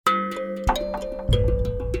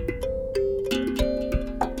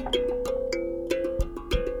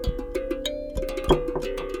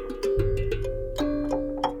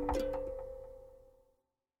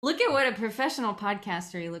professional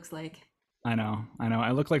podcaster he looks like. I know.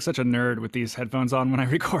 I look like such a nerd with these headphones on when I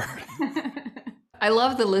record. I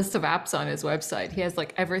love the list of apps on his website. He has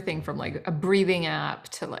like everything from like a breathing app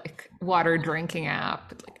to like water drinking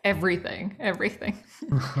app, like everything.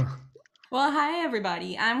 Well, hi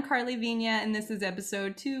everybody. I'm Carly Vigna, and this is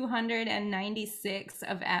episode 296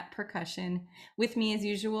 of At Percussion. With me, as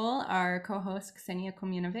usual, our co-host Ksenia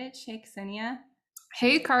Komunovich. Hey, Ksenia.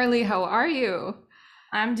 Hey, Carly, how are you?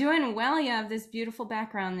 I'm doing well. You have this beautiful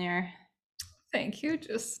background there. Thank you.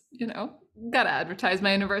 Just, gotta advertise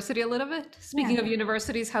my university a little bit. Speaking of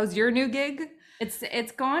universities, how's your new gig?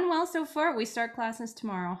 It's going well so far. We start classes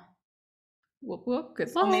tomorrow. Whoop, whoop. Good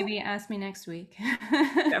So maybe ask me next week.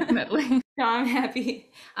 Definitely. No, I'm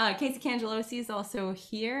happy. Casey Cangelosi is also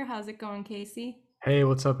here. How's it going, Casey? Hey,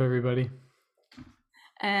 what's up, everybody?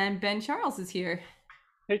 And Ben Charles is here.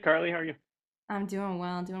 Hey, Carly, how are you? I'm doing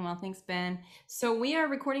well. Thanks, Ben. So we are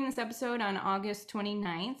recording this episode on August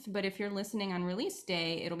 29th, but if you're listening on release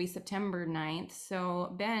day, it'll be September 9th.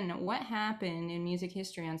 So Ben, what happened in music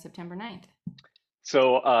history on September 9th?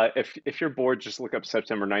 So if you're bored, just look up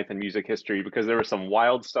September 9th in music history because there was some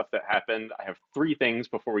wild stuff that happened. I have three things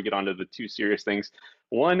before we get on to the two serious things.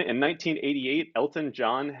 One, in 1988, Elton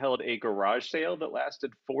John held a garage sale that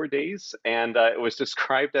lasted 4 days, and it was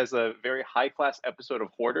described as a very high-class episode of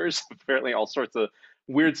Hoarders. Apparently, all sorts of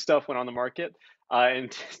weird stuff went on the market. In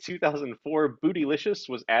 2004, Bootylicious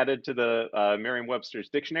was added to the Merriam-Webster's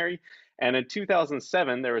dictionary. And in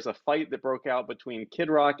 2007, there was a fight that broke out between Kid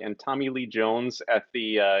Rock and Tommy Lee Jones at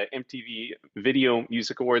the MTV Video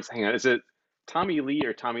Music Awards. Hang on, is it Tommy Lee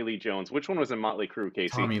or Tommy Lee Jones? Which one was in Motley Crue, Casey?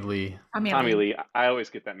 Tommy Lee. Tommy Lee. I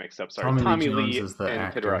always get that mixed up. Sorry. Tommy Lee Jones is the and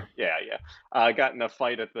actor. Kid Rock. Yeah. Got in a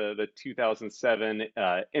fight at the 2007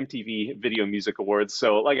 MTV Video Music Awards.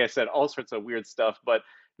 So, like I said, all sorts of weird stuff. But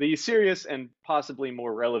the serious and possibly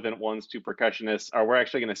more relevant ones to percussionists are we're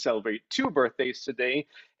actually going to celebrate two birthdays today.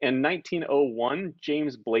 In 1901,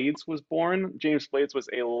 James Blades was born. James Blades was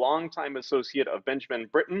a longtime associate of Benjamin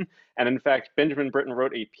Britten. And in fact, Benjamin Britten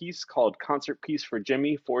wrote a piece called Concert Piece for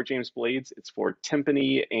Jimmy for James Blades. It's for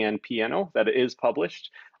timpani and piano that is published,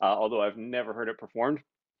 although I've never heard it performed.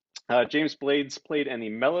 James Blades played in the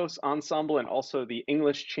Mellos Ensemble and also the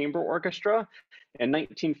English Chamber Orchestra. In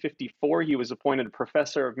 1954, he was appointed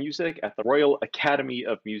professor of music at the Royal Academy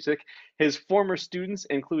of Music. His former students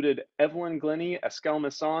included Evelyn Glennie, Escal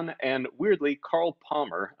Masson, and weirdly, Carl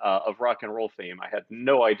Palmer of rock and roll fame. I had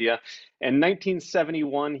no idea. In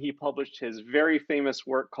 1971, he published his very famous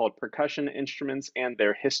work called Percussion Instruments and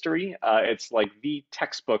Their History. It's like the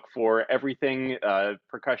textbook for everything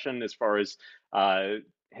percussion as far as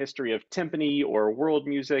history of timpani or world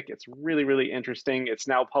music. It's really, really interesting. It's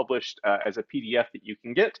now published as a PDF that you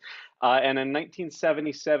can get. And in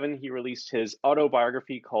 1977, he released his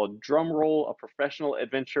autobiography called Drum Roll, A Professional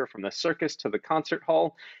Adventure from the Circus to the Concert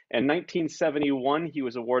Hall. In 1971, he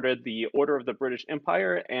was awarded the Order of the British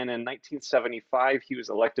Empire. And in 1975, he was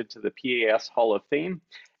elected to the PAS Hall of Fame.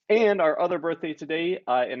 And our other birthday today,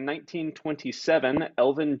 in 1927,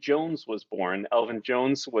 Elvin Jones was born. Elvin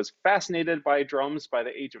Jones was fascinated by drums by the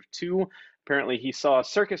age of 2. Apparently, he saw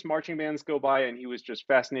circus marching bands go by and he was just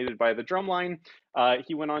fascinated by the drum line.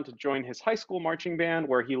 He went on to join his high school marching band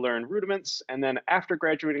where he learned rudiments. And then after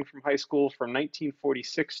graduating from high school from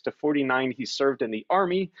 1946 to 49, he served in the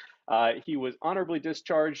Army. He was honorably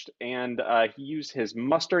discharged, and he used his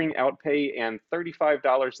mustering out pay and $35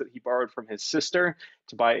 that he borrowed from his sister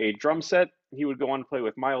to buy a drum set. He would go on to play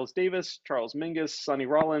with Miles Davis, Charles Mingus, Sonny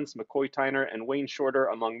Rollins, McCoy Tyner, and Wayne Shorter,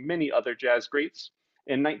 among many other jazz greats.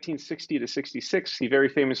 In 1960 to 66, he very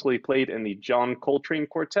famously played in the John Coltrane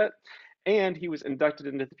Quartet, and he was inducted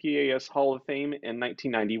into the PAS Hall of Fame in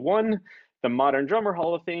 1991. The Modern Drummer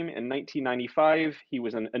Hall of Fame in 1995. He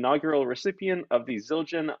was an inaugural recipient of the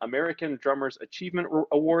Zildjian American Drummers Achievement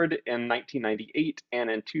Award in 1998, and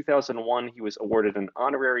in 2001, he was awarded an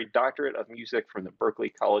honorary doctorate of music from the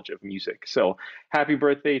Berklee College of Music. So happy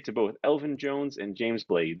birthday to both Elvin Jones and James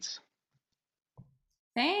Blades.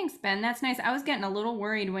 Thanks, Ben. That's nice. I was getting a little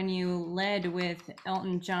worried when you led with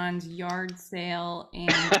Elton John's yard sale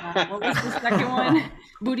and what was the second one?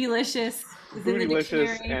 Bootylicious.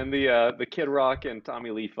 Bootylicious and the Kid Rock and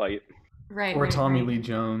Tommy Lee fight. Right. Or Tommy Lee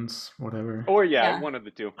Jones, whatever. Or one of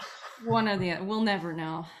the two. One of the, we'll never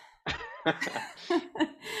know.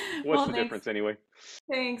 What's the difference anyway?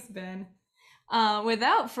 Thanks, Ben.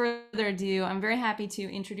 Without further ado, I'm very happy to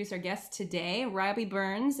introduce our guest today. Robby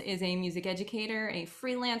Burns is a music educator, a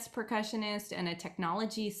freelance percussionist, and a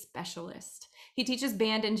technology specialist. He teaches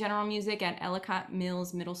band and general music at Ellicott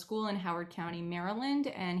Mills Middle School in Howard County, Maryland,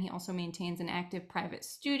 and he also maintains an active private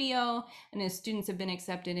studio, and his students have been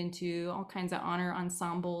accepted into all kinds of honor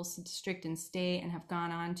ensembles, district and state, and have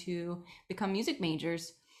gone on to become music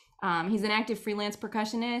majors. He's an active freelance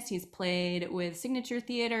percussionist. He's played with Signature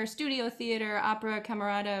Theater, Studio Theater, Opera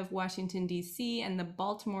Camerata of Washington, D.C., and the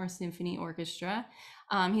Baltimore Symphony Orchestra.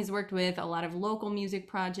 He's worked with a lot of local music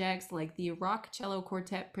projects like the Rock Cello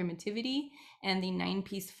Quartet Primitivity and the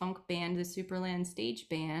 9-piece funk band, the Superland Stage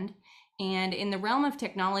Band. And in the realm of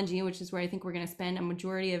technology, which is where I think we're going to spend a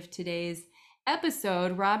majority of today's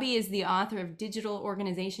episode, Robby is the author of Digital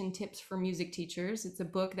Organization Tips for Music Teachers. It's a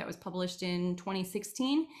book that was published in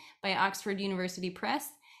 2016 by Oxford University Press,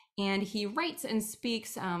 and he writes and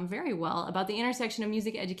speaks very well about the intersection of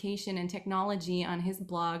music education and technology on his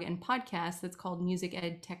blog and podcast that's called Music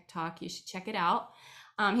Ed Tech Talk. You should check it out.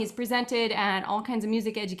 He's presented at all kinds of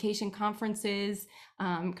music education conferences,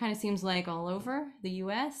 kind of seems like all over the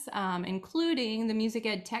US, including the Music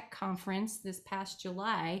Ed Tech Conference this past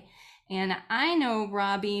July. And I know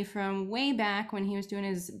Robby from way back when he was doing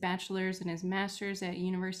his bachelor's and his master's at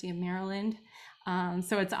University of Maryland.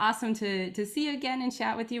 So it's awesome to see you again and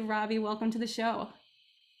chat with you, Robby. Welcome to the show.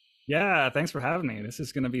 Yeah, thanks for having me. This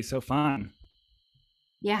is going to be so fun.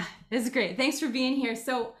 Yeah, this is great. Thanks for being here.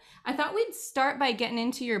 So I thought we'd start by getting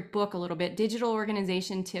into your book a little bit, Digital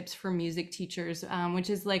Organization Tips for Music Teachers, which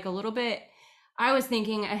is like a little bit, I was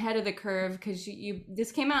thinking ahead of the curve because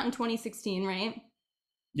this came out in 2016, right?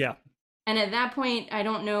 Yeah. And at that point, I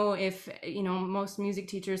don't know if, most music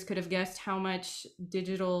teachers could have guessed how much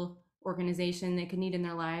digital organization they could need in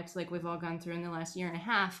their lives, like we've all gone through in the last year and a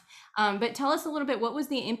half. But tell us a little bit, what was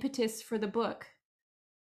the impetus for the book?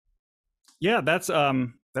 Yeah, that's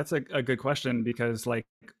a good question, because like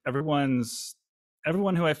everyone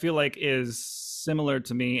who I feel like is similar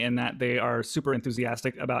to me in that they are super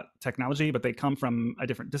enthusiastic about technology, but they come from a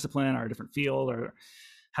different discipline or a different field or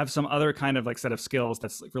have some other kind of like set of skills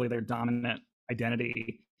that's like really their dominant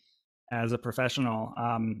identity as a professional.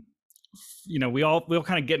 We all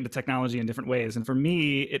kind of get into technology in different ways, and for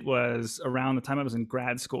me, it was around the time I was in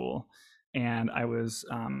grad school, and I was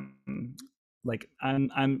I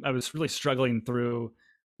was really struggling through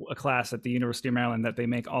a class at the University of Maryland that they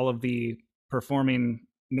make all of the performing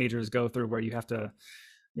majors go through, where you have to,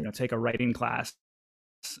 take a writing class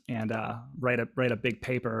and write a big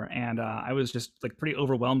paper. And I was just like pretty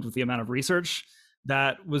overwhelmed with the amount of research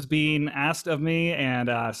that was being asked of me.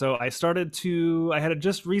 And so I had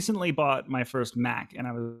just recently bought my first Mac, and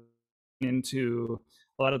I was into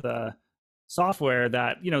a lot of the software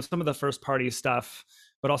that, some of the first party stuff,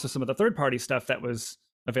 but also some of the third party stuff that was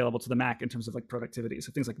available to the Mac in terms of like productivity.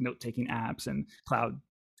 So things like note-taking apps and cloud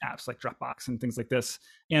apps like Dropbox and things like this.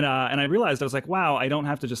 And I realized, I was like, wow, I don't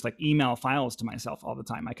have to just like email files to myself all the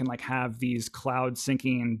time. I can like have these cloud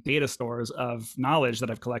syncing data stores of knowledge that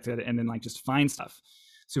I've collected, and then like just find stuff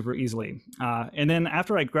super easily. And then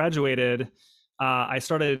after I graduated, I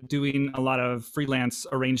started doing a lot of freelance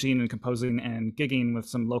arranging and composing and gigging with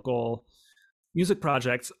some local music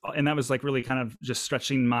projects, and that was like really kind of just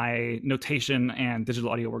stretching my notation and digital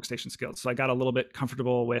audio workstation skills. So I got a little bit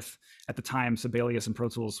comfortable with, at the time, Sibelius and Pro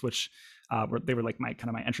Tools, which were like my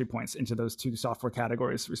entry points into those two software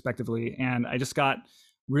categories respectively. And I just got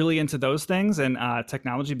really into those things, and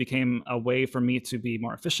technology became a way for me to be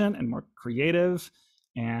more efficient and more creative.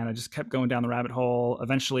 And I just kept going down the rabbit hole,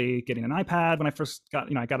 eventually getting an iPad when I first got,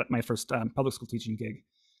 I got my first public school teaching gig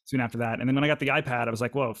soon after that. And then when I got the iPad, I was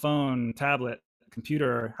like, whoa, phone, tablet,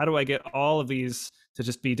 computer, how do I get all of these to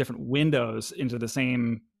just be different windows into the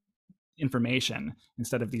same information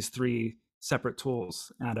instead of these three separate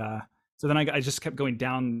tools? And so then I just kept going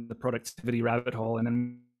down the productivity rabbit hole. And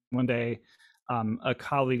then one day, a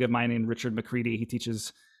colleague of mine named Richard McCready, he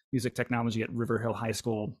teaches music technology at River Hill High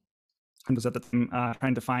School, and was at the time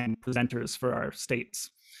trying to find presenters for our state's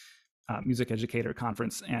music educator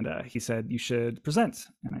conference. And he said, you should present.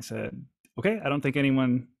 And I said, okay, I don't think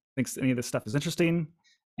anyone thinks any of this stuff is interesting.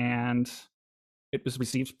 And it was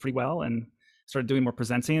received pretty well, and started doing more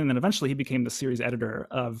presenting. And then eventually he became the series editor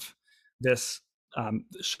of this,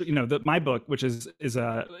 my book, which is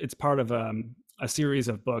it's part of a series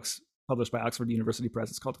of books published by Oxford University Press.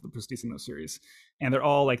 It's called the Prestissimo series. And they're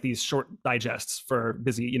all like these short digests for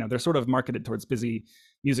busy, they're sort of marketed towards busy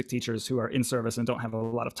music teachers who are in service and don't have a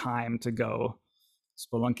lot of time to go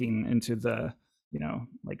spelunking into the,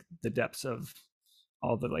 like the depths of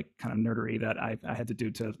all the like kind of nerdery that I had to do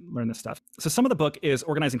to learn this stuff. So some of the book is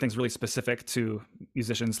organizing things really specific to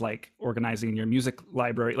musicians, like organizing your music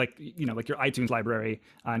library, like, you know, like your iTunes library,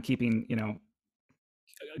 and keeping, you know,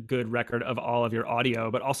 a good record of all of your audio,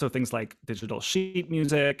 but also things like digital sheet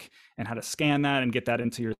music and how to scan that and get that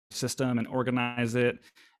into your system and organize it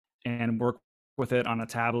and work with it on a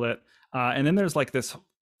tablet. And then there's like this,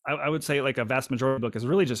 I would say like a vast majority of the book is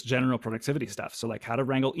really just general productivity stuff. So like how to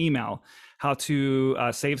wrangle email, how to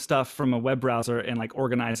save stuff from a web browser and like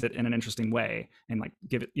organize it in an interesting way and like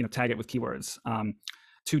give it, you know, tag it with keywords,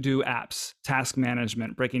 to do apps, task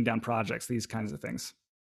management, breaking down projects, these kinds of things.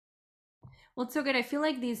 Well, it's so good. I feel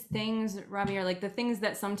like these things, Robby, are like the things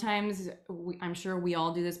that sometimes I'm sure we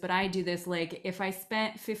all do this, but I do this. Like if I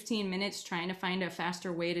spent 15 minutes trying to find a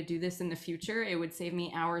faster way to do this in the future, it would save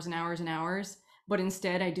me hours and hours and hours. But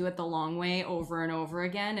instead, I do it the long way over and over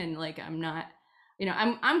again. And like I'm not, you know,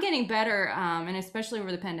 I'm getting better. And especially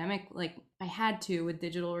over the pandemic, like I had to with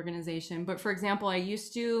digital organization. But for example, I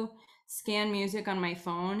used to scan music on my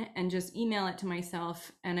phone and just email it to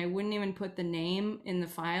myself, and I wouldn't even put the name in the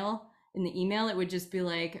file in the email. It would just be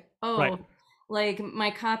like, oh, Right. like my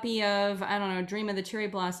copy of, I don't know, Dream of the Cherry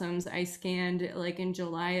Blossoms, I scanned like in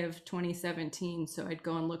July of 2017. So I'd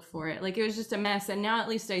go and look for it. Like it was just a mess. And now at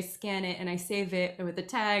least I scan it and I save it with a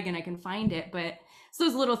tag and I can find it. But it's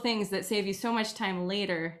those little things that save you so much time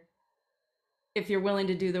later if you're willing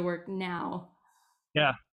to do the work now.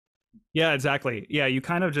 Yeah, exactly. Yeah, you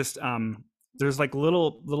kind of just there's like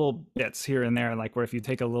little bits here and there, like where if you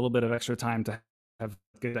take a little bit of extra time to have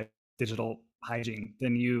good like, digital hygiene,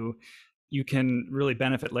 then you can really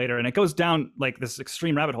benefit later. And it goes down like this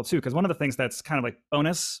extreme rabbit hole too, because one of the things that's kind of like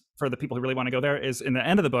bonus for the people who really want to go there is in the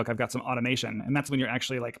end of the book, I've got some automation, and that's when you're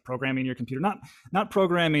actually like programming your computer, not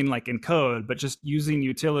programming like in code, but just using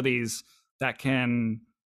utilities that can,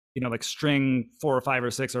 you know, like string 4 or 5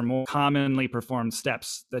 or 6 or more commonly performed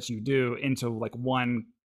steps that you do into like one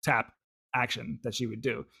tap action that you would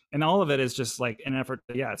do. And all of it is just like an effort.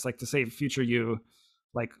 Yeah, it's like to save future you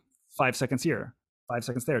like 5 seconds here, 5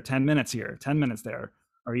 seconds there, 10 minutes here, 10 minutes there,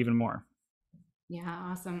 or even more. Yeah,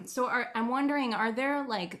 awesome. So I'm wondering, are there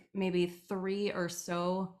like maybe 3 or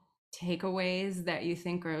so takeaways that you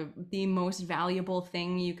think are the most valuable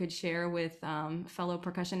thing you could share with fellow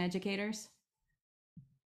percussion educators?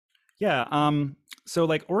 Yeah. So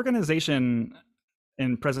like organization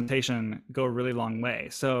and presentation go a really long way.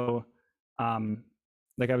 So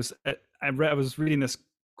like I was reading this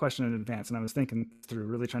question in advance, and I was thinking through,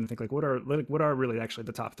 really trying to think like what are really actually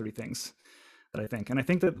the top 3 things that I think. And I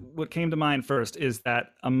think that what came to mind first is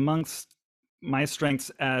that amongst my strengths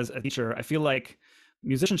as a teacher, I feel like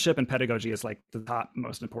musicianship and pedagogy is like the top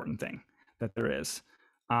most important thing that there is.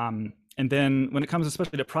 And then when it comes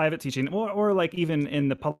especially to private teaching, or like even in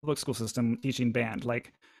the public school system teaching band,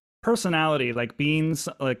 like personality, like being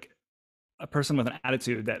like a person with an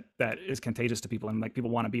attitude that is contagious to people and like people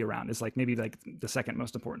want to be around is like maybe like the second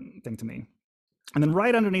most important thing to me. And then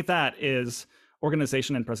right underneath that is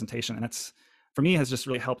organization and presentation. And that's, for me, has just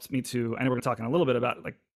really helped me to, I know we're talking a little bit about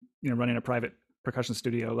like, you know, running a private percussion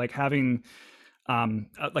studio, like having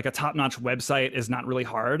like a top-notch website is not really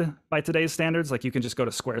hard by today's standards. Like you can just go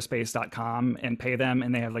to squarespace.com and pay them,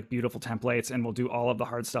 and they have like beautiful templates and will do all of the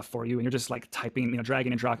hard stuff for you. And you're just like typing, you know,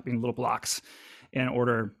 dragging and dropping little blocks in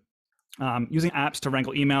order, using apps to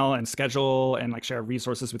wrangle email and schedule and like share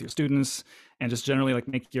resources with your students, and just generally like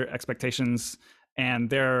make your expectations and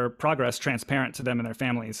their progress transparent to them and their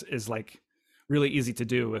families is like really easy to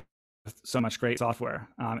do with so much great software.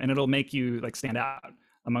 And it'll make you like stand out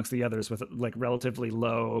amongst the others with like relatively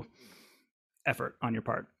low effort on your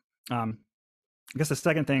part. I guess the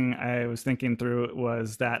second thing I was thinking through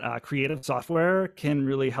was that creative software can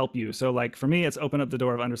really help you. So like for me, it's opened up the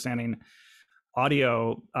door of understanding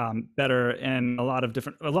audio better, and a lot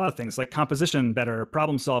of things like composition better,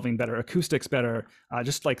 problem solving better, acoustics better.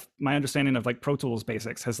 Just like my understanding of like Pro Tools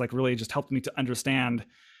basics has like really just helped me to understand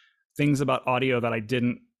things about audio that I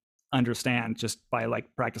didn't understand just by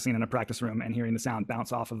like practicing in a practice room and hearing the sound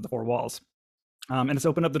bounce off of the 4 walls. And it's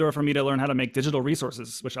opened up the door for me to learn how to make digital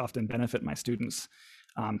resources, which often benefit my students.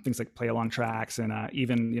 Things like play along tracks and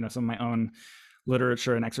even, you know, some of my own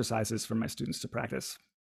literature and exercises for my students to practice.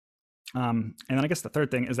 And then I guess the third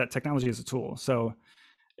thing is that technology is a tool. So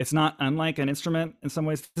it's not unlike an instrument in some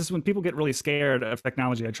ways. This is when people get really scared of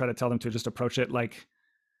technology, I try to tell them to just approach it like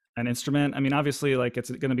an instrument. I mean, obviously, like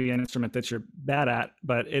it's going to be an instrument that you're bad at,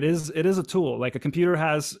 but it is a tool. Like a computer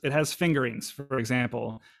has fingerings, for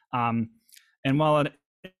example. And while an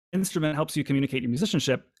instrument helps you communicate your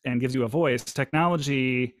musicianship and gives you a voice,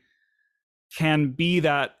 technology can be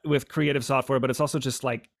that with creative software, but it's also just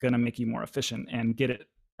like going to make you more efficient and get it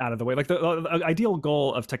out of the way. Like the ideal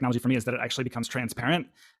goal of technology for me is that it actually becomes transparent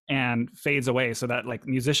and fades away, so that like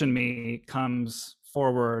musician me comes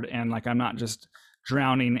forward and like I'm not just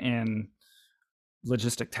drowning in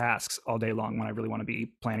logistic tasks all day long when I really want to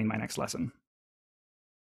be planning my next lesson.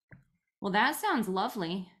 Well, that sounds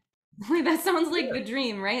lovely. Like that sounds like the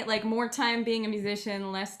dream, right? Like more time being a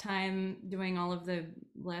musician, less time doing all of the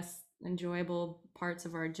less enjoyable parts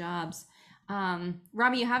of our jobs.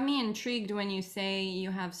 Robby, you have me intrigued when you say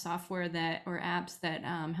you have software that or apps that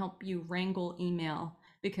help you wrangle email,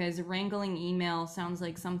 because wrangling email sounds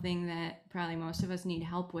like something that probably most of us need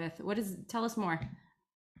help with. Tell us more.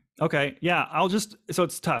 Okay, yeah, so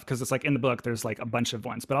it's tough because it's like in the book, there's like a bunch of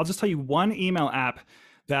ones, but I'll just tell you one email app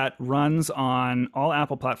that runs on all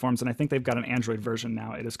Apple platforms, and I think they've got an Android version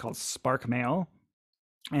now. It is called Spark Mail,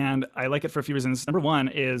 and I like it for a few reasons. Number one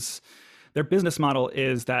is their business model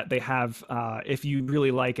is that they have, if you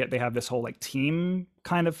really like it, they have this whole like team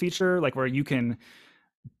kind of feature, like where you can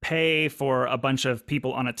pay for a bunch of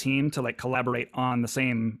people on a team to like collaborate on the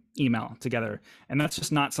same email together. And that's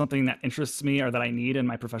just not something that interests me or that I need in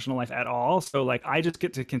my professional life at all. So like I just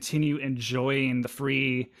get to continue enjoying the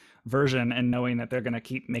free version and knowing that they're going to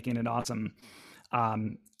keep making it awesome.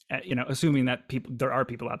 Assuming that there are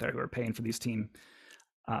people out there who are paying for these team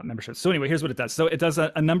memberships. So anyway, here's what it does. So it does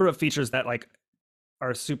a number of features that like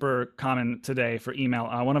are super common today for email.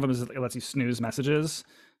 One of them is it lets you snooze messages.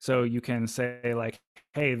 So you can say like,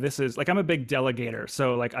 hey, this is like, I'm a big delegator.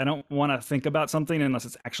 So like, I don't want to think about something unless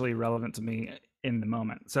it's actually relevant to me in the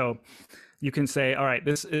moment. So you can say, all right,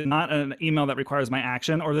 this is not an email that requires my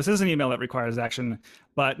action, or this is an email that requires action,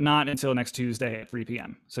 but not until next Tuesday at 3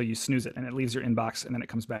 p.m. So you snooze it and it leaves your inbox and then it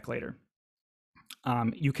comes back later.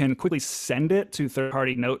 You can quickly send it to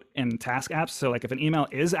third-party note and task apps. So like if an email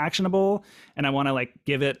is actionable and I want to like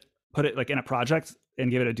put it like in a project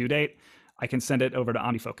and give it a due date, I can send it over to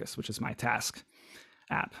OmniFocus, which is my task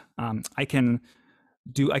app. I can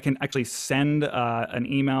actually send an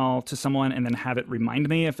email to someone and then have it remind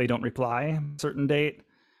me if they don't reply a certain date.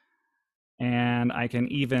 And I can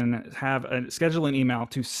even schedule an email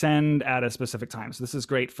to send at a specific time. So this is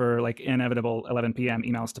great for like inevitable 11 p.m.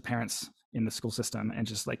 emails to parents in the school system, and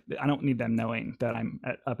just like I don't need them knowing that I'm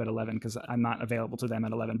up at 11 because I'm not available to them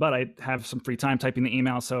at 11, but I have some free time typing the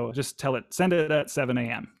email. So just send it at 7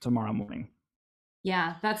 a.m. tomorrow morning.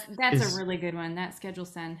 Yeah, that's a really good one. That schedule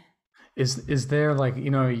send. Is there like,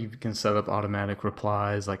 you can set up automatic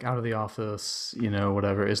replies like out of the office,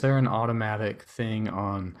 whatever. Is there an automatic thing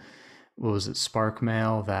on, what was it, Spark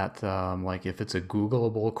Mail that like if it's a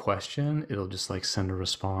Googleable question, it'll just like send a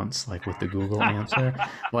response like with the Google answer?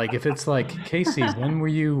 Like if it's like, Casey,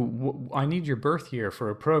 I need your birth year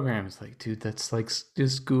for a program. It's like, dude, that's like,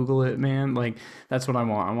 just Google it, man. Like that's what I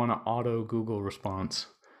want. I want an auto Google response.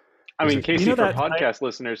 I mean, Casey, for podcast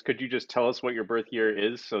listeners, could you just tell us what your birth year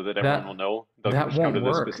is so that everyone will know? They'll that just come won't to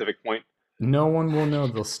this work. specific point. No one will know.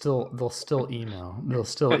 They'll still email. They'll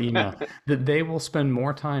still email. That they will spend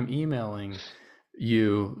more time emailing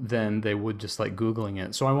you than they would just like Googling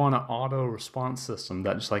it. So I want an auto response system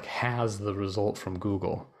that just like has the result from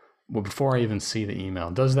Google before I even see the email.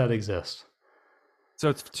 Does that exist? So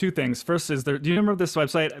it's two things. First is do you remember this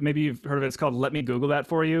website? Maybe you've heard of it. It's called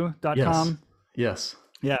letmegooglethatforyou.com. Yes.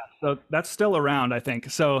 Yeah. So that's still around, I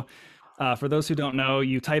think. So for those who don't know,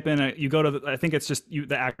 you type in, you go to, I think it's just the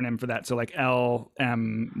acronym for that. So like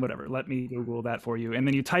LM, whatever, let me Google that for you. And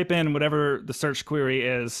then you type in whatever the search query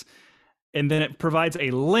is, and then it provides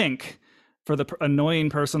a link for the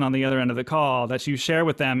annoying person on the other end of the call that you share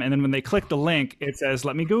with them. And then when they click the link, it says,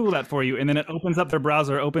 let me Google that for you. And then it opens up their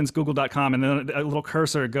browser, opens google.com, and then a little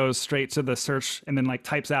cursor goes straight to the search and then like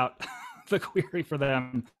types out the query for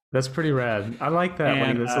them. That's pretty rad. I like that.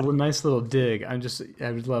 And, like, that's a nice little dig. I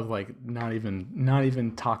would love like not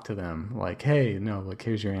even talk to them. Like, hey, no, look,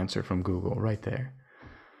 here's your answer from Google right there.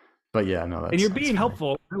 But yeah, no, that's, and you're being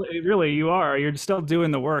helpful. Really, you are. You're still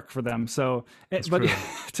doing the work for them. So, but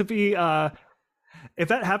to be, if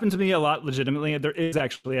that happened to me a lot legitimately, there is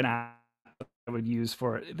actually an app I would use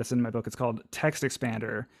for it that's in my book. It's called Text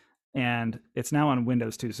Expander. And it's now on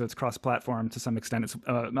Windows too, so it's cross-platform to some extent. It's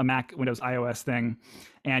a Mac, Windows, iOS thing,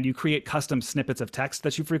 and you create custom snippets of text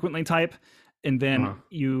that you frequently type, and then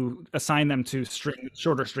you assign them to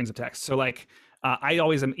shorter strings of text. So like, I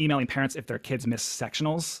always am emailing parents if their kids miss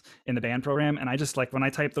sectionals in the band program, and I just like when I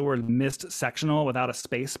type the word missed sectional without a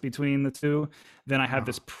space between the two, then I have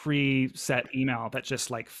this preset email that just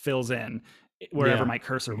like fills in wherever my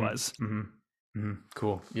cursor was.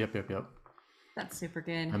 Cool. Yep. That's super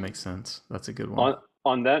good. That makes sense. That's a good one.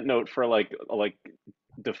 On that note, for like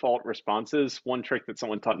default responses, one trick that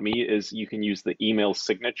someone taught me is you can use the email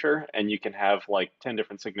signature, and you can have like 10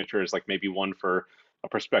 different signatures, like maybe one for a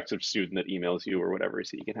prospective student that emails you or whatever,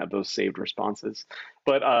 so you can have those saved responses.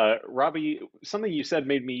 But Robby, something you said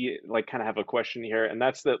made me like kind of have a question here, and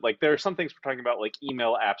that's that like there are some things we're talking about like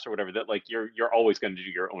email apps or whatever that like you're always going to do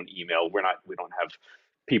your own email. We don't have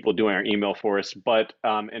people doing our email for us. But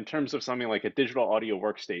in terms of something like a digital audio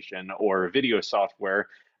workstation or video software,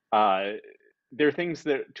 uh, there are things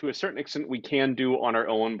that to a certain extent we can do on our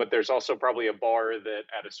own, but there's also probably a bar that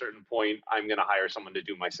at a certain point I'm going to hire someone to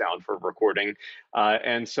do my sound for recording.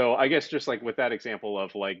 And so I guess just like with that example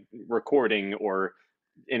of like recording or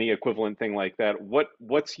any equivalent thing like that,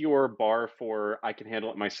 what's your bar for I can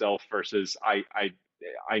handle it myself versus I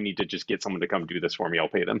need to just get someone to come do this for me, I'll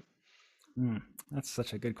pay them. That's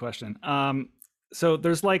such a good question. So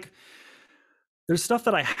there's stuff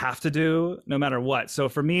that I have to do no matter what. So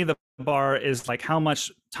for me, the bar is like, how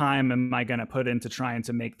much time am I going to put into trying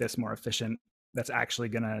to make this more efficient? That's actually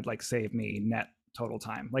going to like save me net total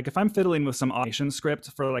time. Like if I'm fiddling with some automation script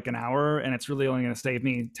for like an hour and it's really only going to save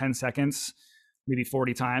me 10 seconds, maybe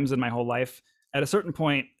 40 times in my whole life, at a certain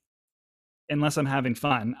point, unless I'm having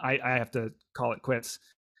fun, I have to call it quits.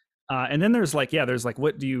 And then there's like,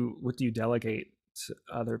 what do you delegate to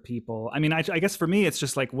other people? I mean, I guess for me, it's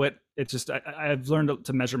just like I've learned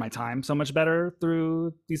to measure my time so much better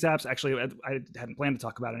through these apps. Actually, I hadn't planned to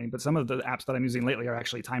talk about any, but some of the apps that I'm using lately are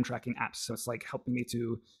actually time tracking apps. So it's like helping me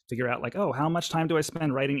to figure out like, oh, how much time do I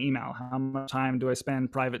spend writing email? How much time do I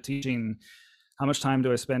spend private teaching? How much time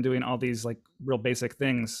do I spend doing all these like real basic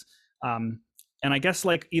things? And I guess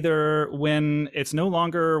like either when it's no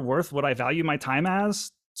longer worth what I value my time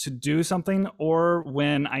as to do something, or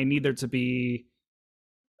when I need there to be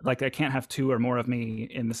like, I can't have two or more of me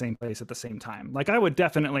in the same place at the same time. Like I would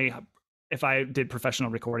definitely, if I did professional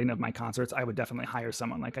recording of my concerts, I would definitely hire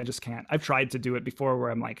someone. Like I just can't. I've tried to do it before where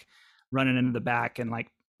I'm like running into the back and like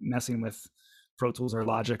messing with Pro Tools or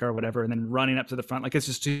Logic or whatever, and then running up to the front. Like it's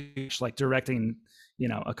just too much, like directing,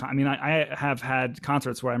 I mean, I have had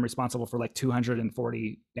concerts where I'm responsible for like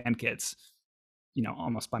 240 band kids,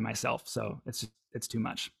 almost by myself. So it's too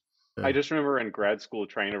much. I just remember in grad school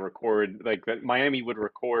trying to record like that Miami would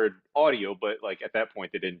record audio, but like at that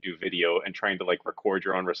point they didn't do video, and trying to like record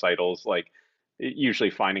your own recitals, like usually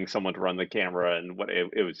finding someone to run the camera and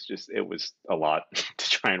it was a lot to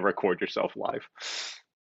try and record yourself live.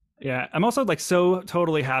 Yeah, I'm also like so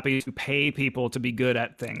totally happy to pay people to be good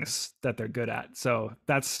at things that they're good at. So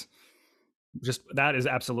that is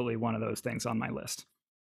absolutely one of those things on my list.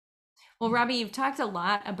 Well, Robby, you've talked a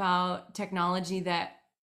lot about technology that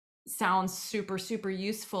sounds super, super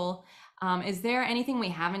useful. Is there anything we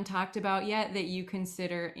haven't talked about yet that you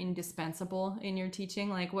consider indispensable in your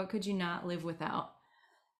teaching? Like what could you not live without?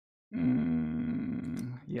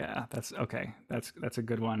 Yeah, that's okay. That's a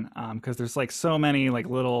good one. Because there's like so many like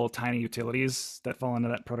little tiny utilities that fall into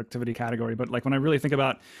that productivity category. But like when I really think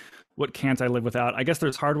about what can't I live without, I guess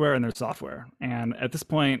there's hardware and there's software. And at this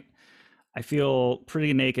point, I feel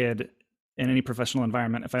pretty naked in any professional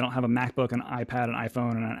environment if I don't have a MacBook, an iPad, an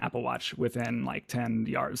iPhone, and an Apple Watch within like 10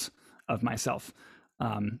 yards of myself.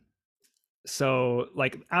 So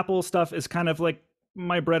like Apple stuff is kind of like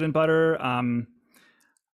my bread and butter.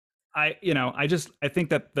 I think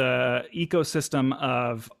that the ecosystem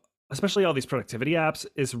of especially all these productivity apps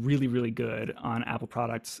is really, really good on Apple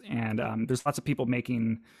products. And there's lots of people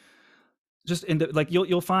making just in the, like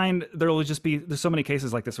you'll find there's so many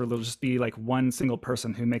cases like this where there'll just be like one single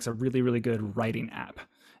person who makes a really, really good writing app,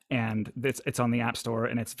 and it's on the App Store,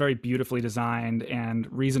 and it's very beautifully designed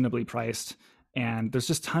and reasonably priced. And there's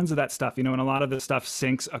just tons of that stuff, and a lot of this stuff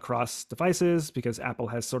syncs across devices because Apple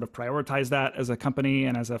has sort of prioritized that as a company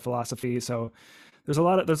and as a philosophy. So there's a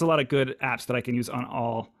lot of good apps that I can use on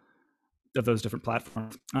all of those different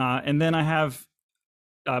platforms. And then I have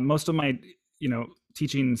most of my,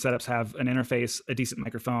 teaching setups have an interface, a decent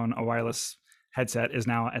microphone, a wireless headset is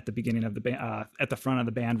now at the beginning of the at the front of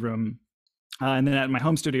the band room. And then at my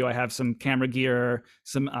home studio, I have some camera gear,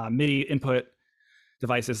 some MIDI input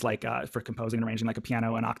devices like for composing and arranging, like a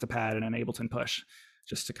piano, an Octapad, and an Ableton Push,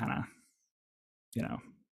 just to kind of,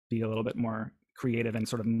 be a little bit more creative and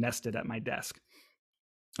sort of nested at my desk.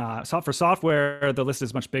 So for software, the list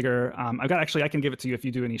is much bigger. I can give it to you if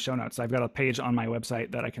you do any show notes. I've got a page on my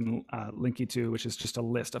website that I can link you to, which is just a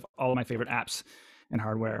list of all of my favorite apps and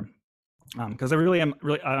hardware. Because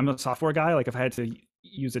I'm a software guy. Like if I had to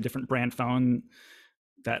use a different brand phone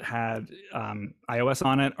that had iOS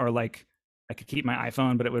on it, or like I could keep my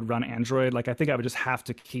iPhone, but it would run Android. Like I think I would just have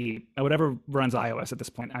to keep whatever runs iOS at this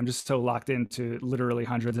point. I'm just so locked into literally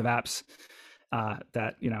hundreds of apps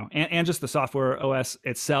that, and just the software OS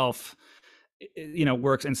itself,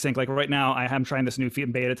 works in sync. Like right now, I am trying this new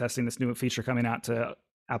beta testing this new feature coming out to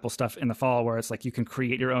Apple stuff in the fall, where it's like you can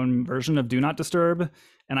create your own version of Do Not Disturb.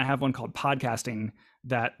 And I have one called Podcasting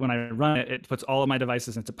that when I run it, it puts all of my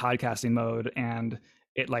devices into podcasting mode, and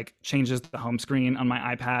it like changes the home screen on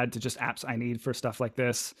my iPad to just apps I need for stuff like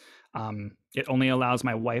this. It only allows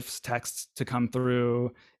my wife's texts to come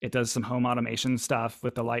through. It does some home automation stuff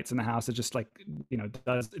with the lights in the house. It just like,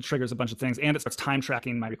 it triggers a bunch of things, and it starts time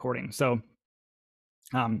tracking my recording. So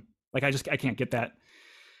like I can't get that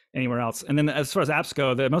anywhere else. And then as far as apps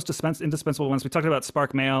go, the most indispensable ones, we talked about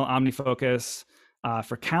Spark Mail, OmniFocus.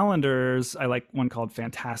 For calendars, I like one called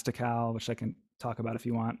Fantastical, which I can talk about if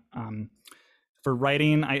you want. For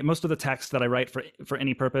writing, most of the text that I write for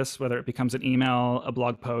any purpose, whether it becomes an email, a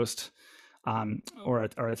blog post, or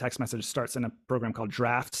a text message, starts in a program called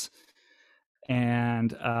Drafts.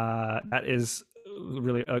 And that is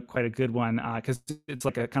really quite a good one, because it's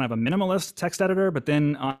like a kind of a minimalist text editor, but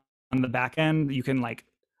then on the back end, you can like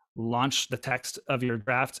launch the text of your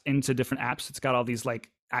drafts into different apps. It's got all these like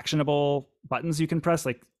actionable buttons you can press,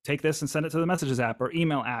 like take this and send it to the Messages app or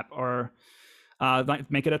email app, or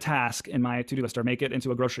make it a task in my to-do list, or make it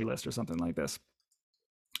into a grocery list or something like this.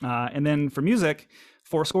 And then for music,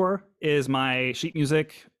 Fourscore is my sheet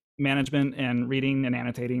music management and reading and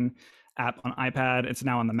annotating app on iPad. It's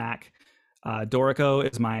now on the Mac. Dorico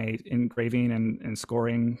is my engraving and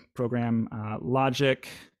scoring program. Logic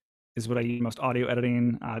is what I use most audio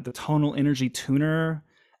editing. The Tonal Energy Tuner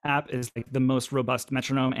app is like the most robust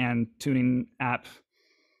metronome and tuning app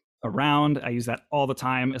around. I use that all the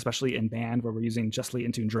time, especially in band where we're using Justly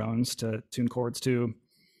in Tune drones to tune chords to.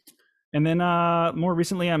 And then more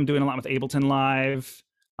recently, I'm doing a lot with Ableton Live.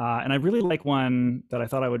 And I really like one that I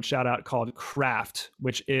thought I would shout out called Craft,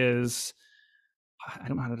 which is, I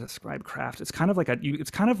don't know how to describe Craft. It's kind of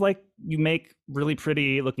like you make really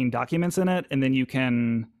pretty looking documents in it, and then you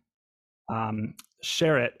can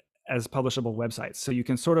share it as publishable websites. So you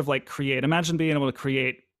can sort of like imagine being able to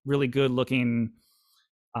create really good looking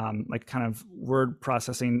like kind of word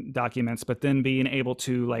processing documents, but then being able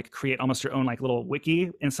to like create almost your own like little wiki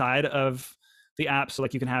inside of the app. So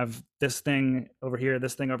like you can have this thing over here,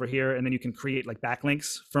 this thing over here, and then you can create like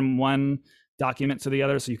backlinks from one document to the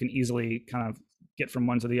other, so you can easily kind of get from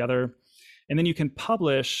one to the other. And then you can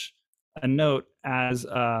publish a note as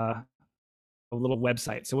a little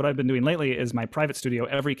website. So what I've been doing lately is my private studio,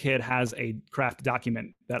 every kid has a craft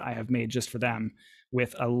document that I have made just for them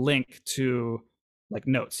with a link to like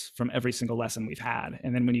notes from every single lesson we've had.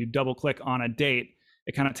 And then when you double click on a date,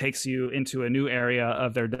 it kind of takes you into a new area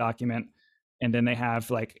of their document. And then they have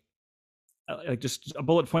like just a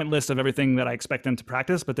bullet point list of everything that I expect them to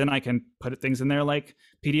practice. But then I can put things in there like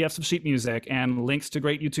PDFs of sheet music and links to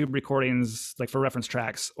great YouTube recordings, like for reference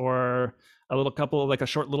tracks, or a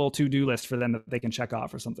short little to-do list for them that they can check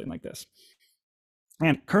off or something like this.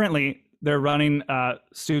 And currently they're running,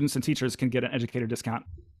 students and teachers can get an educator discount.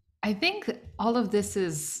 I think all of this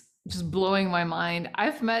is just blowing my mind.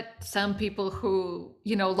 I've met some people who,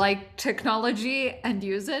 like technology and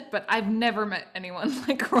use it, but I've never met anyone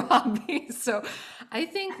like Robby. So I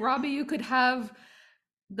think, Robby, you could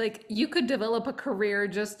develop a career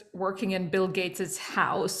just working in Bill Gates's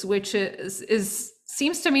house, which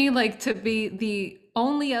seems to me like to be the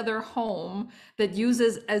only other home that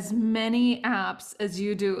uses as many apps as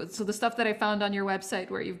you do. So the stuff that I found on your website,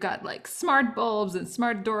 where you've got like smart bulbs and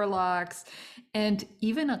smart door locks and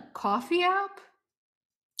even a coffee app.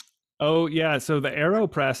 Oh yeah, so the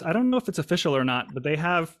AeroPress, I don't know if it's official or not, but they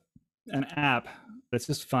have an app that's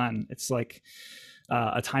just fun. It's like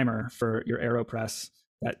a timer for your AeroPress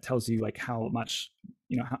that tells you like how much,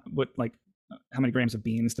 how many grams of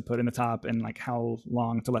beans to put in the top, and like how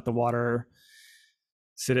long to let the water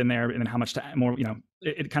sit in there, and then how much more,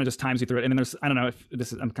 it kind of just times you through it. And then there's, I don't know if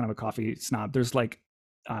this is, I'm kind of a coffee snob. There's like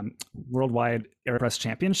worldwide AeroPress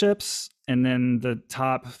championships, and then the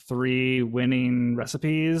top 3 winning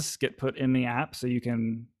recipes get put in the app, so you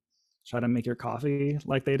can try to make your coffee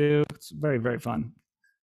like they do. It's very, very fun.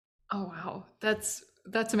 Oh, wow. That's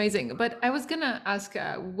amazing. But I was going to ask,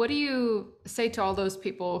 what do you say to all those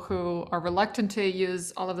people who are reluctant to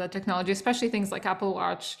use all of that technology, especially things like Apple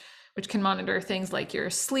Watch, which can monitor things like your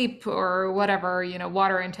sleep or whatever,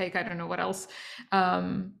 water intake, I don't know what else,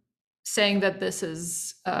 saying that this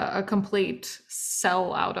is a complete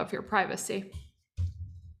sell out of your privacy?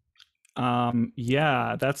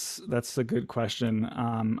 Yeah, that's a good question.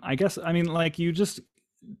 I guess, like you just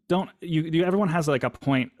don't, everyone has like a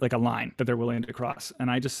point, like a line that they're willing to cross. And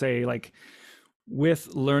I just say, like, with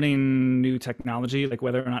learning new technology, like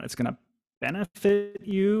whether or not it's going to benefit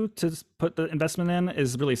you to put the investment in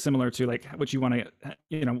is really similar to like what you want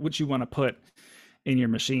to, what you want to put in your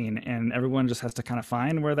machine, and everyone just has to kind of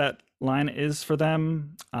find where that line is for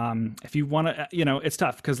them. If you want to, it's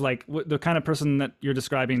tough because like the kind of person that you're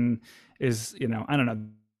describing is, I don't know.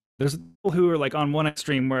 There's people who are like on one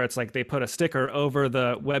extreme where it's like they put a sticker over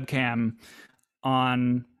the webcam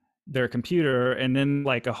on their computer, and then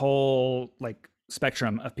like a whole like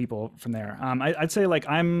spectrum of people from there. I'd say like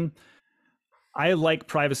I like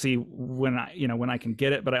privacy when I can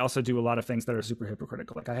get it, but I also do a lot of things that are super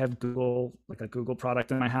hypocritical. Like I have a Google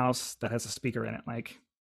product in my house that has a speaker in it. Like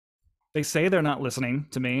they say they're not listening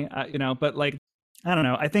to me, but like, I don't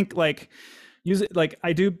know. I think like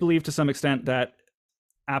I do believe to some extent that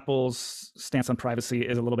Apple's stance on privacy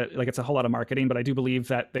is a little bit like it's a whole lot of marketing, but I do believe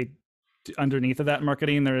that underneath of that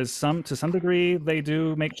marketing, there is to some degree, they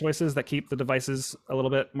do make choices that keep the devices a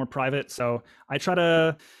little bit more private. So I try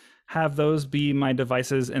to have those be my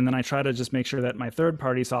devices, and then I try to just make sure that my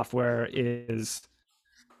third-party software is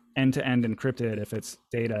end-to-end encrypted if it's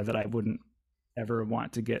data that I wouldn't ever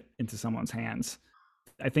want to get into someone's hands.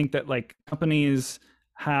 I think that like companies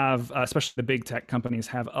have, especially the big tech companies,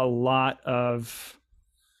 have a lot of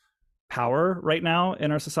power right now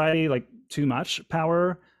in our society, like too much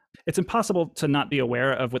power. It's impossible to not be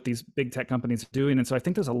aware of what these big tech companies are doing. And so I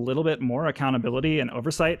think there's a little bit more accountability and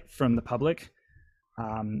oversight from the public.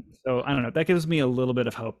 So I don't know, that gives me a little bit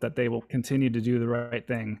of hope that they will continue to do the right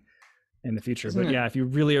thing in the future. But yeah, if you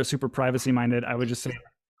really are super privacy minded, I would just say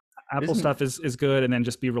Apple stuff is good, and then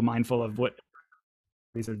just be real mindful of what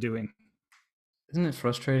these are doing. Isn't it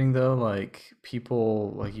frustrating though? Like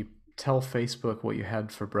people, like you tell Facebook what you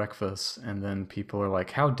had for breakfast, and then people are like,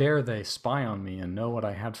 how dare they spy on me and know what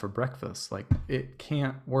I had for breakfast? Like it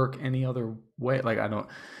can't work any other way. Like I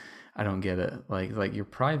don't get it. Like your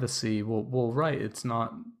privacy, well, right. It's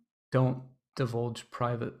not, don't divulge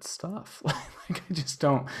private stuff. Like I just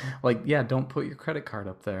don't like, yeah, don't put your credit card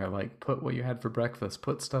up there. Like put what you had for breakfast,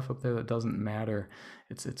 put stuff up there that doesn't matter.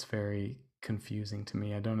 It's very confusing to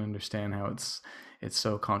me. I don't understand how it's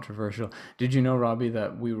so controversial. Did you know, Robby,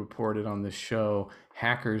 that we reported on this show,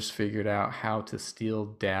 hackers figured out how to steal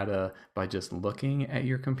data by just looking at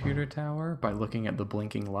your computer tower, by looking at the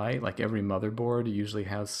blinking light? Like every motherboard usually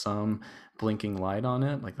has some blinking light on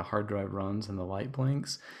it, like the hard drive runs and the light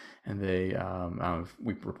blinks. And they,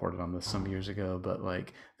 we reported on this some years ago, but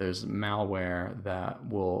like there's malware that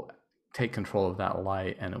will take control of that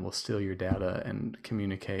light, and it will steal your data and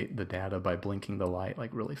communicate the data by blinking the light like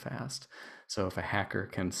really fast. So if a hacker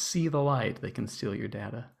can see the light, they can steal your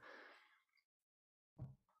data.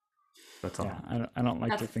 That's all. Yeah, I don't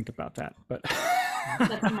like to think about that, but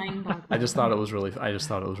that's mind-boggling. I just thought it was really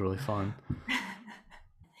fun.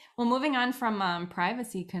 Well, moving on from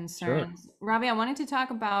privacy concerns, sure. Robby, I wanted to talk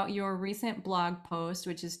about your recent blog post,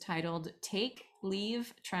 which is titled "Take,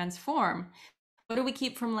 Leave, Transform." What do we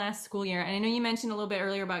keep from last school year? And I know you mentioned a little bit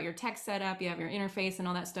earlier about your tech setup. You have your interface and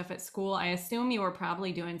all that stuff at school. I assume you were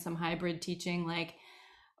probably doing some hybrid teaching, like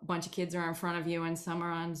a bunch of kids are in front of you and some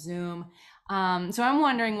are on Zoom. So I'm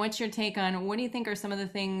wondering, what's your take on what do you think are some of the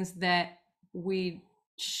things that we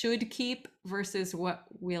should keep versus what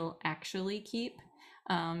we'll actually keep?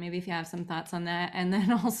 Maybe if you have some thoughts on that. And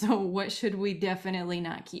then also, what should we definitely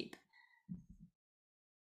not keep?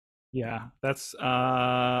 Yeah, that's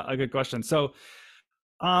a good question. So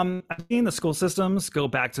I've seen the school systems go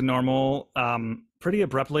back to normal pretty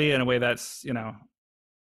abruptly in a way that's,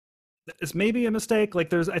 it's maybe a mistake.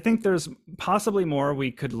 Like I think there's possibly more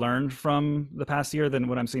we could learn from the past year than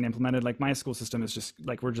what I'm seeing implemented. Like my school system is just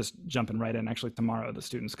like, we're just jumping right in. Actually, tomorrow the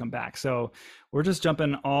students come back. So we're just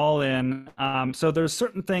jumping all in. So there's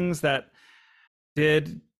certain things that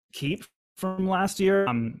did keep from last year.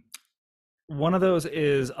 One of those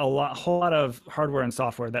is whole lot of hardware and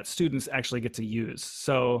software that students actually get to use.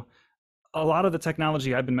 So a lot of the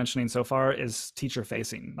technology I've been mentioning so far is teacher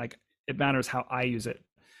facing. Like it matters how I use it.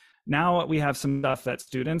 Now we have some stuff that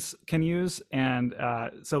students can use. And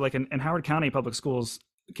so like in Howard County Public Schools,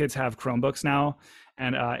 kids have Chromebooks now.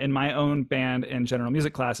 And in my own band and general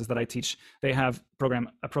music classes that I teach, they have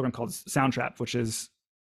a program called Soundtrap, which is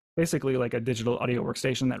basically like a digital audio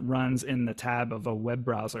workstation that runs in the tab of a web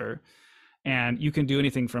browser. And you can do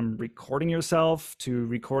anything from recording yourself to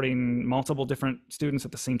recording multiple different students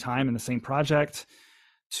at the same time in the same project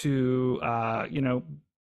to,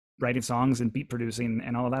 writing songs and beat producing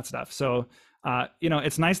and all of that stuff. So,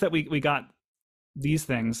 it's nice that we got these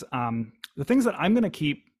things. The things that I'm going to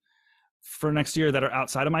keep for next year that are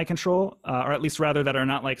outside of my control, or at least rather that are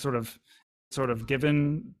not like sort of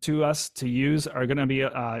given to us to use, are going to be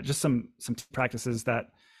just some practices that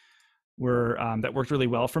were that worked really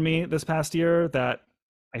well for me this past year that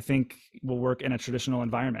I think will work in a traditional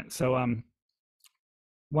environment. So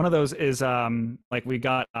one of those is like we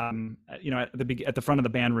got at the front of the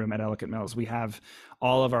band room at Ellicott Mills, we have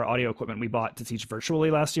all of our audio equipment we bought to teach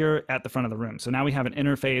virtually last year at the front of the room. So now we have an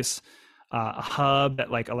interface, a hub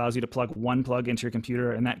that like allows you to plug one plug into your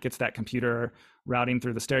computer, and that gets that computer routing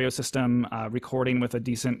through the stereo system, recording with a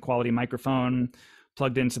decent quality microphone,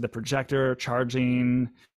 plugged into the projector, charging.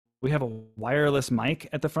 We have a wireless mic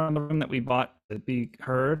at the front of the room that we bought to be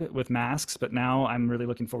heard with masks, but now I'm really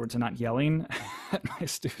looking forward to not yelling at my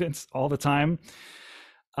students all the time.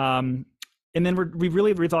 And then we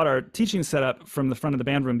really rethought our teaching setup from the front of the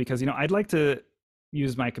band room because, I'd like to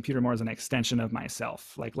use my computer more as an extension of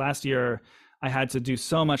myself. Like last year, I had to do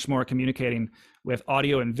so much more communicating with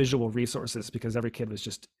audio and visual resources because every kid was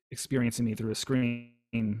just experiencing me through a screen.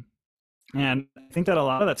 And I think that a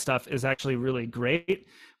lot of that stuff is actually really great.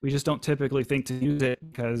 We just don't typically think to use it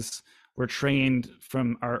because we're trained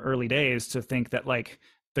from our early days to think that like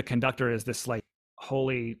the conductor is this like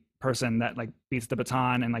holy person that like beats the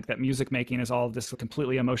baton, and like that music making is all this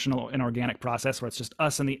completely emotional and organic process where it's just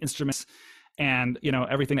us and the instruments and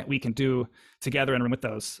everything that we can do together and with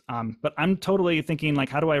those. But I'm totally thinking like,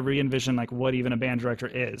 how do I re-envision like what even a band director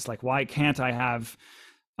is? Like, why can't I have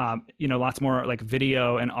lots more like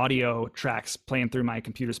video and audio tracks playing through my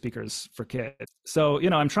computer speakers for kids? So,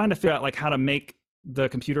 I'm trying to figure out like how to make the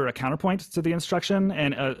computer a counterpoint to the instruction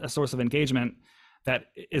and a source of engagement that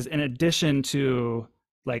is in addition to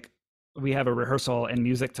like, we have a rehearsal and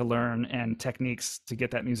music to learn and techniques to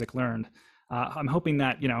get that music learned. I'm hoping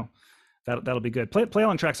that, that'll be good. Play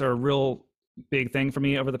along tracks are a real big thing for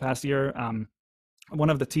me over the past year.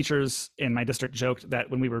 One of the teachers in my district joked that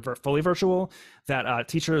when we were fully virtual, that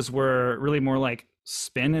teachers were really more like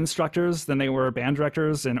spin instructors than they were band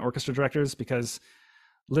directors and orchestra directors, because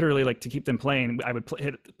literally like to keep them playing, I would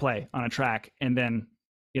hit play on a track, and then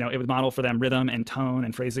it would model for them rhythm and tone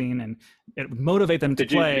and phrasing, and it would motivate them to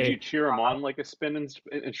play. Did you cheer them on like a spin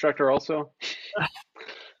instructor also?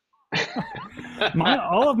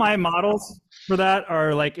 All of my models for that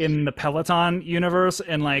are like in the Peloton universe,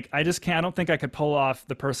 and like I don't think I could pull off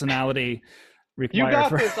the personality required. You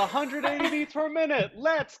got this, 180 beats per minute.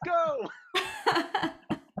 Let's go.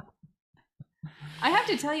 I have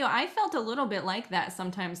to tell you, I felt a little bit like that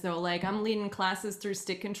sometimes though. Like I'm leading classes through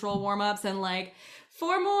stick control warm-ups and like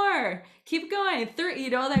 4 more, keep going, 3,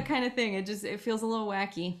 that kind of thing. It feels a little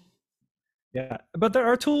wacky. Yeah, but there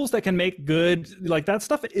are tools that can make good, like that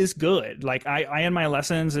stuff is good. Like I in my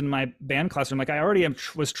lessons in my band classroom, like I already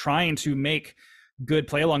was trying to make good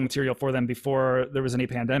play along material for them before there was any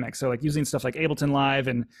pandemic. So like using stuff like Ableton Live,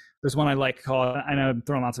 and there's one I like called, I know I'm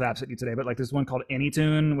throwing lots of apps at you today, but like there's one called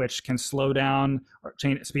AnyTune, which can slow down or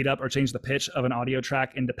speed up or change the pitch of an audio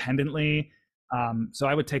track independently. So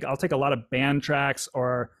I'll take a lot of band tracks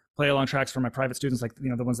or play along tracks for my private students, like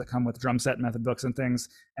the ones that come with drum set method books and things,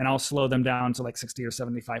 and I'll slow them down to like 60 or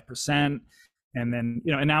 75%. And then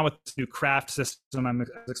and now with this new craft system I was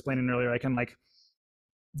explaining earlier, I can like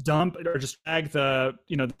dump or just drag the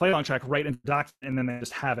the play along track right into the doc, and then they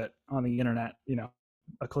just have it on the internet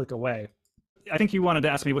a click away. I think you wanted to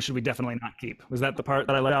ask me what should we definitely not keep. Was that the part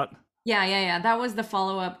that I let out? Yeah, that was the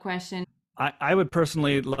follow-up question. I would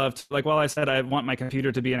personally love to, like, while I said I want my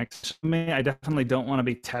computer to be an extension of me, I definitely don't want to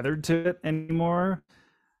be tethered to it anymore.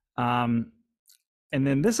 And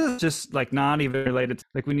then this is just like not even related to,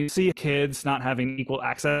 like when you see kids not having equal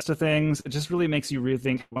access to things, it just really makes you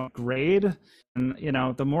rethink what grade. And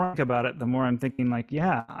the more I think about it, the more I'm thinking like,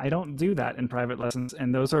 yeah, I don't do that in private lessons,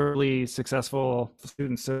 and those are really successful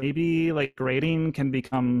students. So maybe like grading can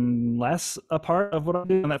become less a part of what I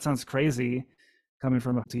do. And that sounds crazy coming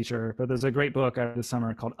from a teacher, but there's a great book out this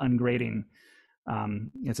summer called Ungrading.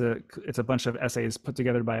 It's a bunch of essays put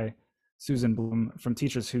together by Susan Bloom from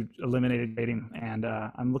teachers who eliminated grading, and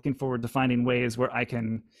I'm looking forward to finding ways where I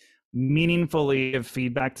can meaningfully give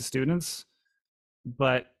feedback to students,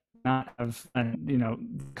 but not have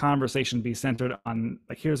conversation be centered on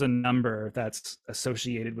like, here's a number that's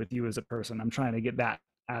associated with you as a person. I'm trying to get that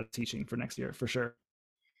out of teaching for next year for sure.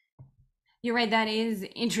 You're right. That is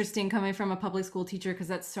interesting coming from a public school teacher, because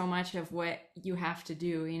that's so much of what you have to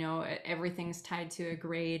do. Everything's tied to a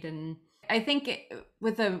grade. And I think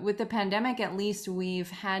with the pandemic, at least we've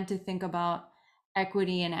had to think about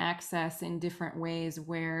equity and access in different ways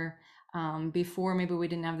where before maybe we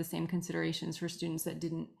didn't have the same considerations for students that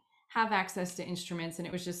didn't have access to instruments. And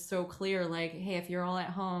it was just so clear, like, hey, if you're all at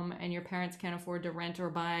home and your parents can't afford to rent or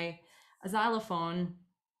buy a xylophone,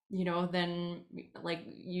 then like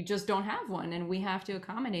you just don't have one, and we have to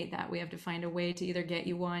accommodate that. We have to find a way to either get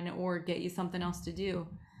you one or get you something else to do.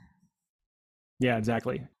 Yeah,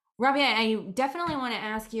 exactly. Robby, I definitely want to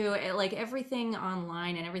ask you, like everything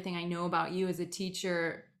online and everything I know about you as a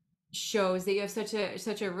teacher shows that you have such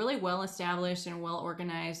a really well established and well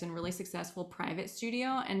organized and really successful private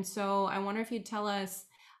studio. And so I wonder if you'd tell us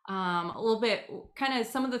a little bit, kind of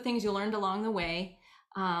some of the things you learned along the way.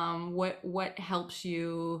 What helps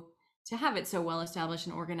you to have it so well established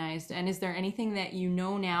and organized? And is there anything that you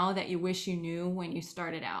know now that you wish you knew when you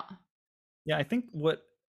started out? Yeah, I think what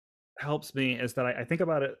helps me is that I think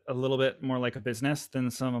about it a little bit more like a business than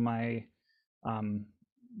some of my um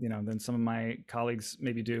than some of my colleagues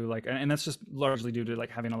maybe do, like, and that's just largely due to like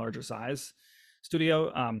having a larger size studio.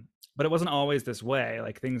 But it wasn't always this way.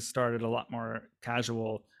 Like things started a lot more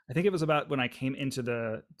casual. I think it was about when I came into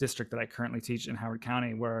the district that I currently teach in Howard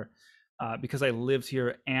County, where because I lived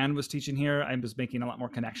here and was teaching here, I was making a lot more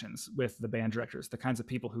connections with the band directors, the kinds of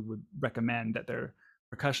people who would recommend that their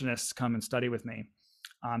percussionists come and study with me.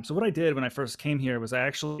 So what I did when I first came here was I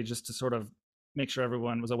actually, just to sort of make sure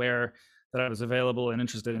everyone was aware that I was available and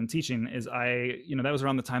interested in teaching, is that was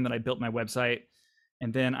around the time that I built my website.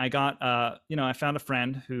 And then I got, I found a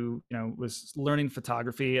friend who, was learning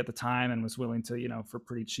photography at the time and was willing to, for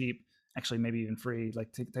pretty cheap, actually maybe even free, like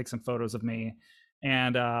take some photos of me.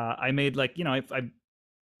 And I made I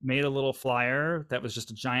made a little flyer that was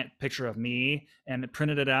just a giant picture of me and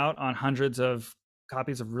printed it out on hundreds of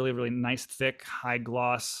copies of really, really nice, thick, high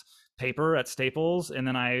gloss paper at Staples. And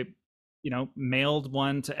then I, mailed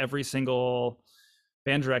one to every single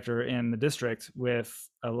band director in the district with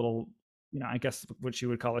a little, I guess what you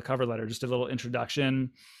would call a cover letter, just a little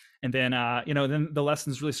introduction. And then, then the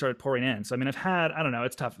lessons really started pouring in. So, I mean, I've had, I don't know,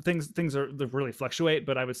 it's tough. Things are, they really fluctuate,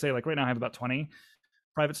 but I would say like right now I have about 20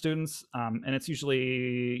 private students. And it's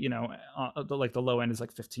usually, like the low end is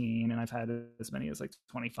like 15, and I've had as many as like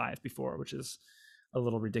 25 before, which is a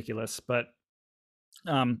little ridiculous. But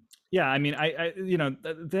yeah, I mean,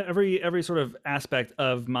 every sort of aspect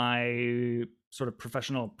of my sort of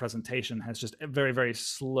professional presentation has just very, very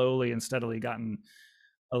slowly and steadily gotten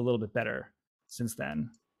a little bit better since then.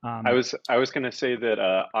 I was going to say that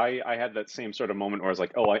I had that same sort of moment where I was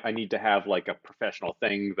like, oh, I need to have like a professional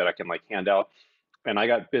thing that I can like hand out. And I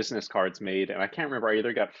got business cards made, and I can't remember. I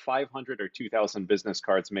either got 500 or 2,000 business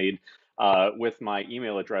cards made with my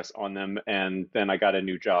email address on them, and then I got a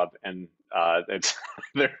new job, and it's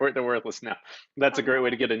they're worthless now. That's a great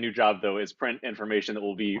way to get a new job, though, is print information that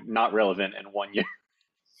will be not relevant in 1 year.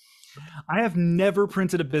 I have never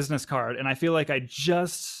printed a business card, and I feel like I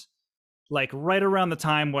just, like, right around the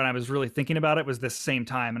time when I was really thinking about it was this same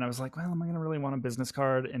time, and I was like, well, am I going to really want a business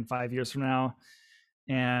card in 5 years from now?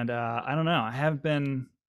 And I don't know. I haven't been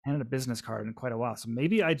handed a business card in quite a while, so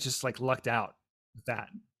maybe I just like lucked out with that.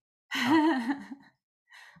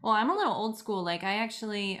 Well, I'm a little old school. Like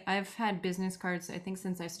I've had business cards, I think,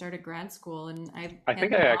 since I started grad school, and I've I handed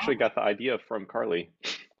think I them actually out. got the idea from Carly.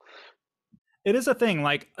 It is a thing.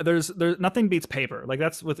 Like there's nothing beats paper. Like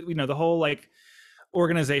that's with the whole like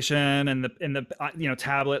organization and the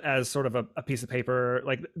tablet as sort of a piece of paper.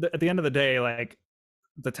 Like at the end of the day, like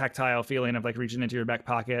the tactile feeling of like reaching into your back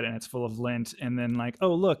pocket and it's full of lint, and then like,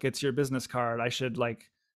 oh look, it's your business card, I should like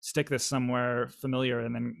stick this somewhere familiar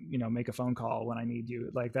and then make a phone call when I need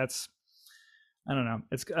you. Like that's, I don't know,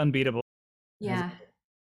 it's unbeatable. Yeah.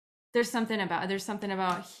 There's something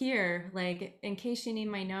about here, like in case you need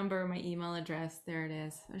my number, my email address, there it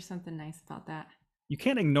is. There's something nice about that. You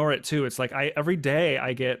can't ignore it too. It's like every day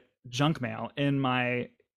I get junk mail in my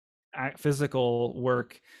physical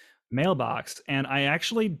work mailbox, and I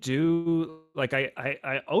actually do, like,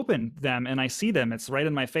 I open them and I see them, it's right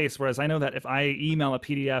in my face, whereas I know that if I email a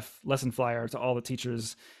PDF lesson flyer to all the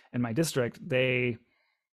teachers in my district, they,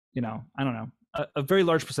 I don't know, a very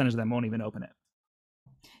large percentage of them won't even open it.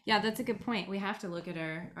 Yeah, that's a good point. We have to look at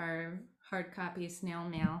our hard copy snail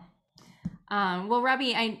mail. Well,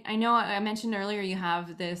 Robby, I know I mentioned earlier you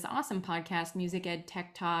have this awesome podcast, Music Ed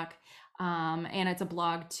Tech Talk, and it's a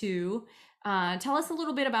blog too. Tell us a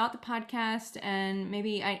little bit about the podcast, and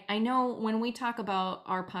maybe I know when we talk about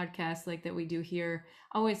our podcast like that we do here,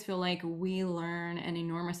 I always feel like we learn an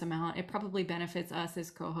enormous amount. It probably benefits us as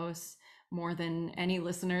co-hosts more than any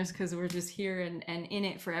listeners because we're just here and in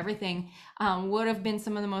it for everything. What have been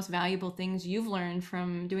some of the most valuable things you've learned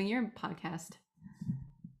from doing your podcast?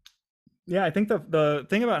 Yeah, I think the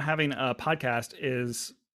thing about having a podcast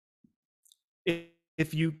is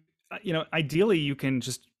if you, ideally you can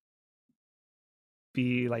just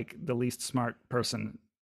be like the least smart person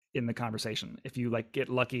in the conversation if you like get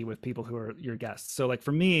lucky with people who are your guests. So like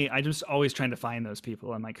for me, I just always trying to find those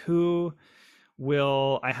people. I'm like, who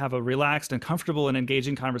will I have a relaxed and comfortable and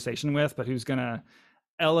engaging conversation with, but who's gonna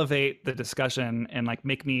elevate the discussion and like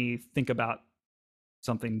make me think about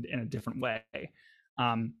something in a different way.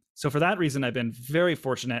 So for that reason, I've been very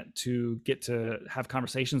fortunate to get to have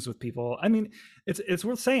conversations with people. I mean, it's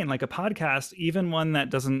worth saying, like a podcast, even one that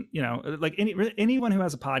doesn't, like anyone who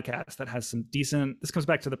has a podcast that has some decent, this comes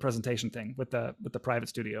back to the presentation thing with the private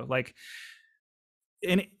studio, like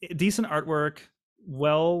decent artwork,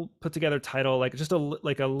 well put together title, like just a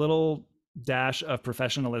little dash of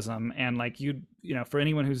professionalism. And like for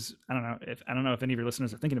anyone who's, I don't know if any of your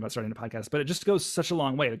listeners are thinking about starting a podcast, but it just goes such a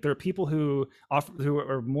long way. Like there are people who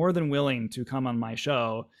are more than willing to come on my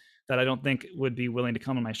show that I don't think would be willing to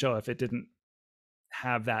come on my show if it didn't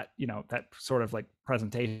have that, that sort of like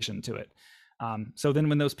presentation to it. So then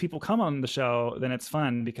when those people come on the show, then it's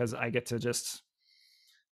fun because I get to just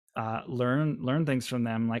learn things from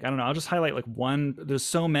them. Like, I don't know, I'll just highlight like one. There's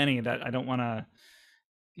so many that I don't want to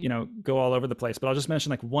go all over the place, but I'll just mention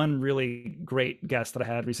like one really great guest that I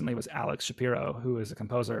had recently was Alex Shapiro, who is a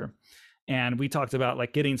composer. And we talked about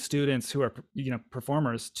like getting students who are,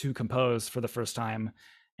 performers to compose for the first time.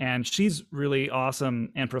 And she's really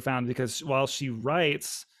awesome and profound because while she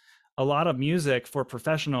writes a lot of music for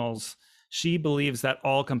professionals, she believes that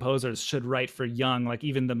all composers should write for young, like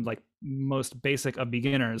even the like most basic of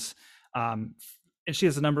beginners. And she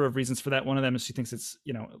has a number of reasons for that. One of them is she thinks it's,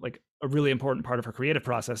 like a really important part of her creative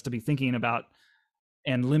process to be thinking about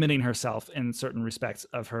and limiting herself in certain respects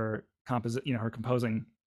of her her composing.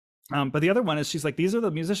 But the other one is she's like, these are the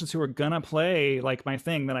musicians who are gonna play like my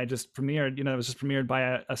thing that I just premiered, it was just premiered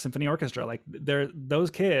by a symphony orchestra. Like those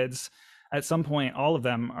kids at some point, all of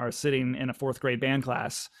them are sitting in a 4th grade band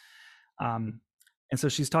class. And so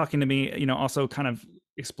she's talking to me, also kind of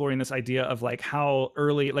exploring this idea of like how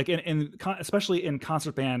early, like especially in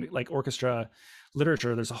concert band, like orchestra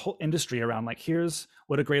literature, there's a whole industry around like, here's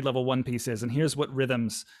what a grade level 1 piece is, and here's what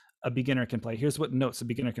rhythms a beginner can play, here's what notes a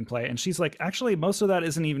beginner can play. And she's like, actually, most of that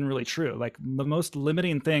isn't even really true. Like the most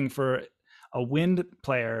limiting thing for a wind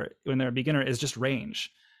player when they're a beginner is just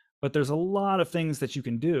range. But there's a lot of things that you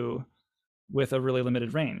can do with a really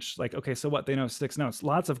limited range. Like, okay, so what? They know 6 notes.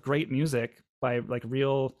 Lots of great music by like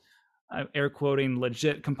real air quoting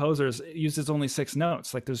legit composers uses only 6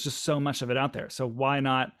 notes. Like there's just so much of it out there. So why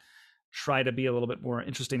not try to be a little bit more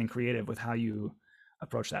interesting and creative with how you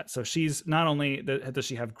approach that? So she's not only does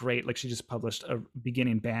she have great, like she just published a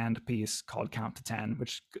beginning band piece called Count to 10,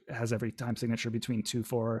 which has every time signature between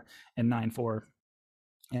 2/4 and 9/4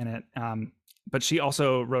 in it. But she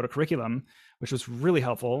also wrote a curriculum, which was really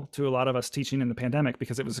helpful to a lot of us teaching in the pandemic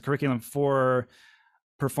because it was a curriculum for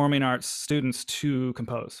performing arts students to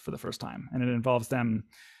compose for the first time. And it involves them,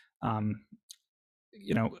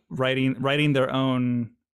 writing their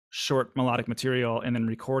own short melodic material and then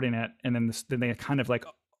recording it. And then they kind of like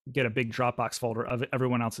get a big Dropbox folder of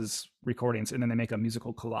everyone else's recordings. And then they make a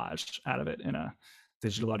musical collage out of it in a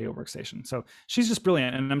digital audio workstation. So she's just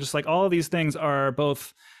brilliant. And I'm just like, all of these things are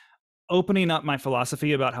both opening up my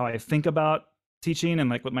philosophy about how I think about teaching and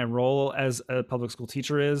like what my role as a public school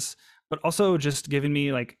teacher is, but also just giving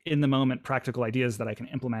me like in the moment practical ideas that I can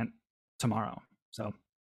implement tomorrow. So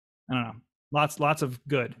I don't know, lots of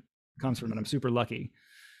good comes from it. I'm super lucky.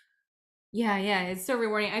 Yeah, it's so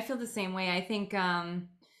rewarding. I feel the same way. I think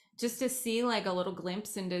just to see like a little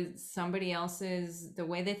glimpse into somebody else's, the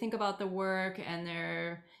way they think about the work and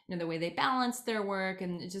their, the way they balance their work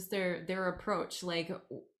and just their approach. Like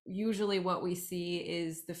usually what we see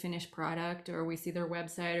is the finished product, or we see their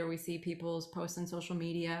website, or we see people's posts on social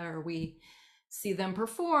media, or we see them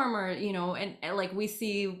perform, or and like we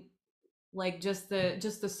see like just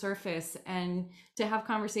the surface. And to have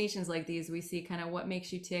conversations like these, we see kind of what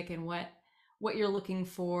makes you tick and what you're looking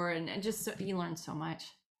for, and just you learn so much.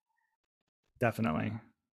 Definitely.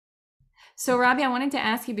 So Robby, I wanted to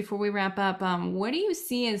ask you before we wrap up, what do you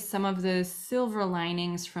see as some of the silver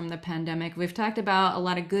linings from the pandemic? We've talked about a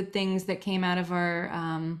lot of good things that came out of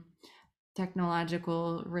our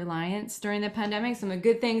technological reliance during the pandemic, some of the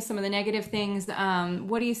good things, some of the negative things.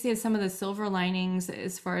 What do you see as some of the silver linings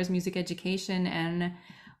as far as music education, and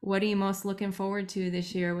what are you most looking forward to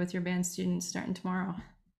this year with your band students starting tomorrow?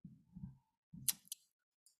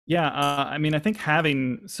 Yeah, I mean, I think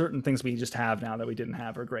having certain things we just have now that we didn't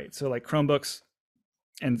have are great. So like Chromebooks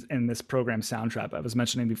and this program Soundtrap I was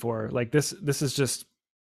mentioning before, like this is just,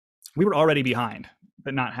 we were already behind,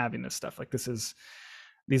 but not having this stuff, like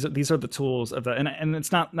these are the tools of the, and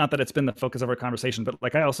it's not that it's been the focus of our conversation, but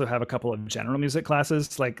like I also have a couple of general music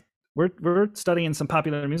classes. Like we're studying some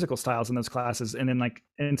popular musical styles in those classes, and then like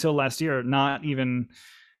until last year, not even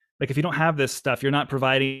like if you don't have this stuff, you're not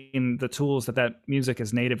providing the tools that music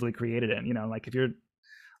is natively created in. Like if you're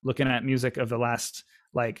looking at music of the last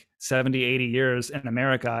like 70, 80 years in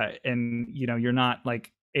America, and you're not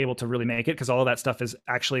like able to really make it, because all of that stuff is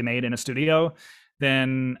actually made in a studio,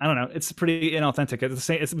 then I don't know, it's pretty inauthentic. It's the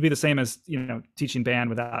same. It would be the same as, you know, teaching band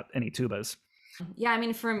without any tubas. Yeah, I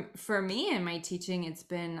mean, for me in my teaching, it's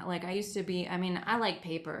been like I used to be. I mean, I like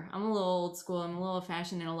paper. I'm a little old school. I'm a little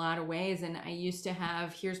fashioned in a lot of ways, and I used to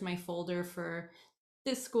have, here's my folder for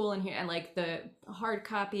this school, and here, and like the hard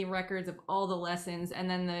copy records of all the lessons, and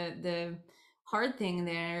then the hard thing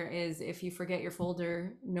there is if you forget your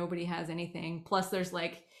folder, nobody has anything. Plus, there's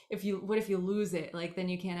like, if you, what if you lose it? Like then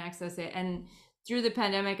you can't access it. And through the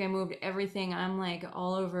pandemic, I moved everything. I'm like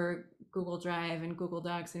all over Google Drive and Google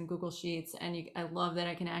Docs and Google Sheets, and I love that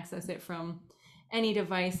I can access it from any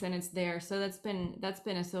device and it's there. So that's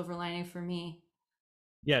been a silver lining for me.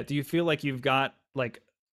 Yeah. Do you feel like you've got like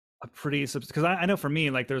a pretty, because I know for me,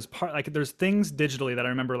 like there's there's things digitally that I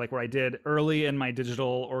remember like where I did early in my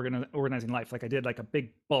digital organizing life. Like I did like a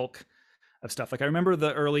big bulk of stuff. Like I remember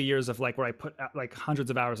the early years of like where I put like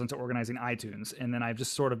hundreds of hours into organizing iTunes, and then I've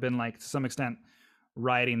just sort of been like to some extent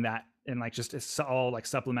writing that, and like just it's all like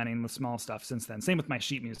supplementing with small stuff since then. Same with my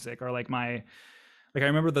sheet music, or like my, like I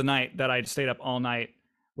remember the night that I stayed up all night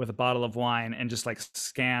with a bottle of wine and just like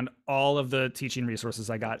scanned all of the teaching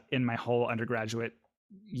resources I got in my whole undergraduate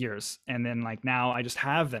years, and then like now I just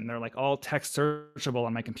have them. They're like all text searchable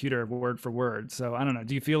on my computer word for word. So I don't know,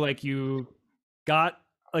 do you feel like you got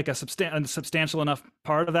like a substantial enough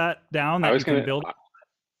part of that down I that was you can gonna build?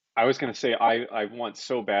 I was gonna say I want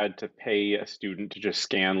so bad to pay a student to just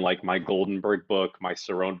scan like my Goldenberg book, my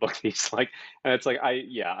Cerrone book, these like, and it's like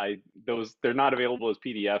I those, they're not available as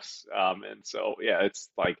PDFs, and so yeah, it's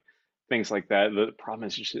like things like that. The problem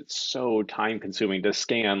is just it's so time consuming to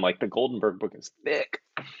scan. Like the Goldenberg book is thick.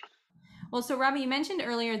 Well, so Robby, you mentioned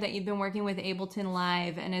earlier that you've been working with Ableton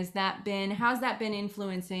Live, and how's that been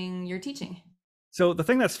influencing your teaching? So the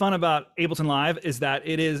thing that's fun about Ableton Live is that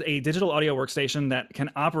it is a digital audio workstation that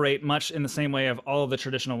can operate much in the same way of all of the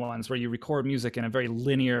traditional ones, where you record music in a very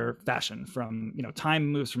linear fashion. From, you know, time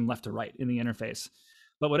moves from left to right in the interface.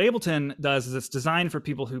 But what Ableton does is it's designed for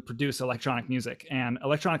people who produce electronic music, and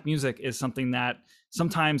electronic music is something that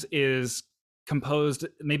sometimes is composed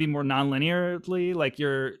maybe more non-linearly. Like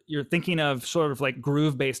you're thinking of sort of like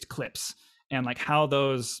groove-based clips and like how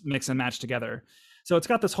those mix and match together. So it's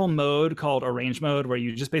got this whole mode called arrange mode, where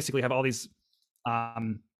you just basically have all these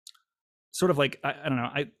sort of like, I don't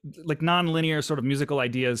know, like non-linear sort of musical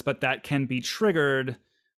ideas, but that can be triggered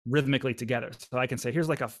rhythmically together. So I can say, here's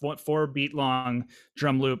like a 4-beat long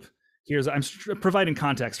drum loop. I'm providing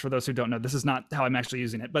context for those who don't know. This is not how I'm actually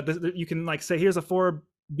using it, but you can like say, here's a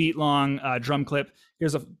 4-beat long drum clip.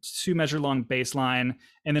 Here's a 2-measure long bass line.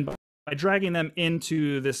 And then by dragging them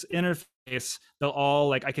into this interface, they'll all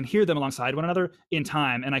like, I can hear them alongside one another in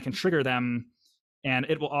time, and I can trigger them, and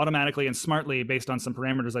it will automatically and smartly, based on some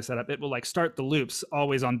parameters I set up, it will like start the loops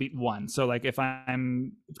always on beat 1. So like if I've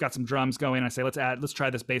got some drums going, I say, let's try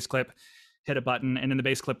this bass clip, hit a button, and then the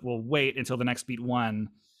bass clip will wait until the next beat 1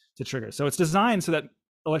 to trigger. So it's designed so that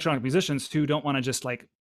electronic musicians who don't want to just like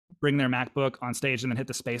bring their MacBook on stage and then hit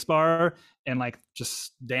the space bar and like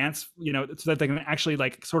just dance, you know, so that they can actually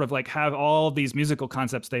like sort of like have all these musical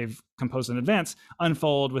concepts they've composed in advance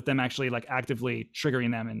unfold with them actually like actively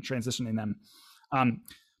triggering them and transitioning them.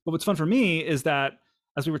 But what's fun for me is that,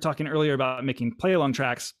 as we were talking earlier about making play along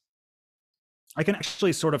tracks, I can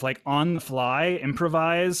actually sort of like on the fly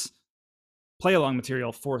improvise play along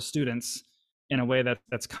material for students in a way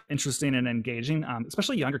that's interesting and engaging,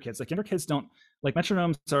 especially younger kids. Like younger kids don't like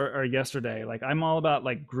metronomes are yesterday. Like I'm all about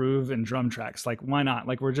like groove and drum tracks. Like why not?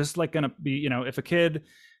 Like we're just like gonna be, you know, if a kid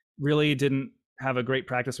really didn't have a great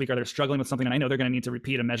practice week, or they're struggling with something, and I know they're going to need to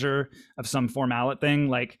repeat a measure of some four mallet thing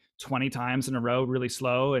like 20 times in a row, really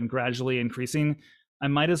slow and gradually increasing, I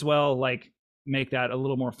might as well like make that a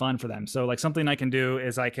little more fun for them. So like something I can do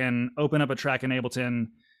is I can open up a track in Ableton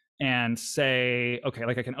and say, okay,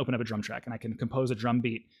 like I can open up a drum track and I can compose a drum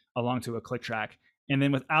beat along to a click track. And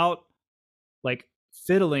then without like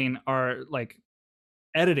fiddling or like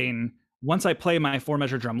editing, once I play my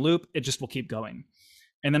 4-measure drum loop, it just will keep going.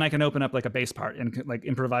 And then I can open up like a bass part and like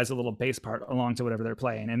improvise a little bass part along to whatever they're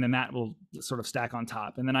playing. And then that will sort of stack on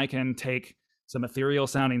top. And then I can take some ethereal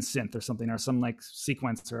sounding synth or something, or some like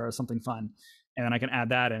sequencer or something fun. And then I can add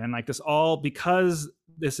that in. And like this all, because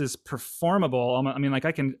this is performable, I mean, like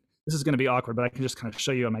I can, this is going to be awkward, but I can just kind of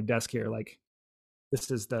show you on my desk here. Like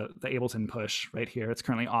this is the Ableton push right here. It's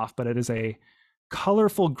currently off, but it is a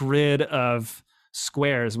colorful grid of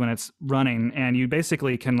squares when it's running. And you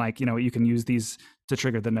basically can like, you know, you can use these to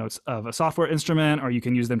trigger the notes of a software instrument, or you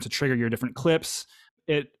can use them to trigger your different clips.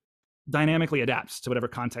 It dynamically adapts to whatever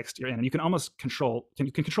context you're in. And you can almost control,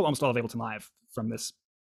 you can control almost all of Ableton Live from this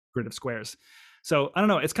grid of squares. So I don't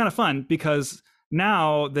know, it's kind of fun because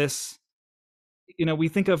now this, we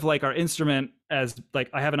think of like our instrument as like,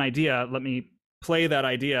 I have an idea, let me play that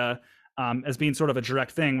idea, as being sort of a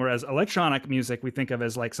direct thing. Whereas electronic music, we think of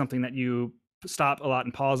as like something that you stop a lot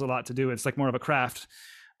and pause a lot to do. It's like more of a craft.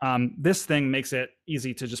 This thing makes it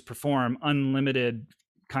easy to just perform unlimited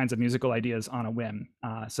kinds of musical ideas on a whim.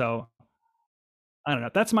 So I don't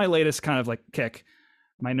know. That's my latest kind of like kick,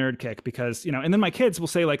 my nerd kick, because, and then my kids will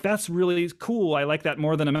say like, that's really cool. I like that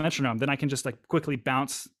more than a metronome. Then I can just like quickly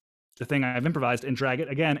bounce the thing I've improvised and drag it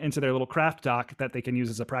again into their little craft dock that they can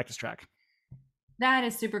use as a practice track. That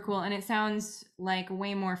is super cool. And it sounds like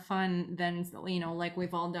way more fun than, like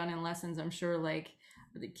we've all done in lessons. I'm sure like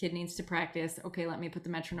the kid needs to practice. Okay, let me put the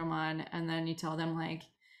metronome on. And then you tell them like,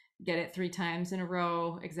 get it 3 times in a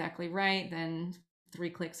row exactly right. Then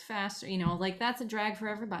 3 clicks faster, like that's a drag for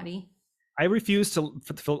everybody. I refuse to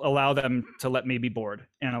allow them to let me be bored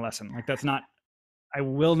in a lesson. Like that's not, I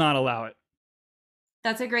will not allow it.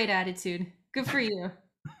 That's a great attitude. Good for you.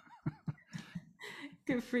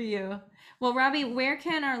 Good for you. Well, Robby, where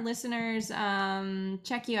can our listeners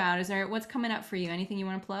check you out? What's coming up for you? Anything you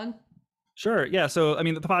want to plug? Sure. Yeah. So, I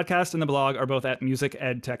mean, the podcast and the blog are both at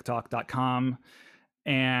musicedtechtalk.com.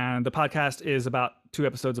 And the podcast is about 2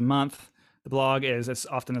 episodes a month. The blog is as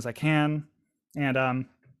often as I can. And,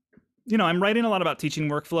 I'm writing a lot about teaching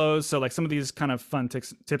workflows. So like some of these kind of fun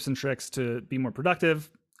tips and tricks to be more productive,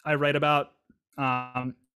 I write about.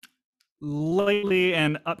 Lately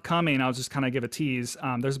and upcoming, I'll just kind of give a tease.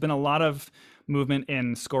 There's been a lot of movement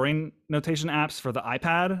in scoring notation apps for the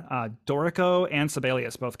iPad. Dorico and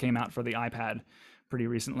Sibelius both came out for the iPad pretty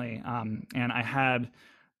recently. And I had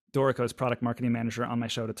Dorico's product marketing manager on my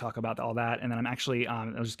show to talk about all that. And then I'm actually,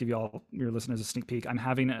 I'll just give you all your listeners a sneak peek. I'm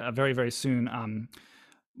having a very, very soon,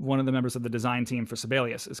 one of the members of the design team for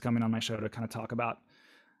Sibelius is coming on my show to kind of talk about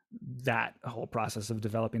that whole process of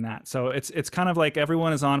developing that. So it's kind of like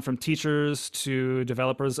everyone is on, from teachers to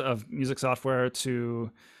developers of music software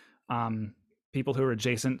to people who are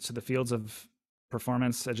adjacent to the fields of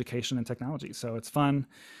performance, education, and technology. So it's fun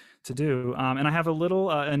to do. And I have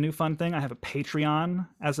a new fun thing. I have a Patreon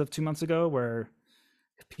as of 2 months ago, where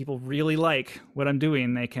if people really like what I'm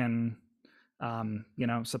doing, they can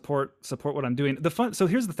support what I'm doing. So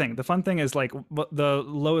here's the thing. The fun thing is like the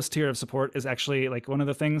lowest tier of support is actually like one of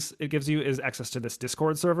the things it gives you is access to this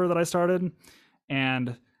Discord server that I started.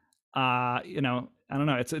 And, I don't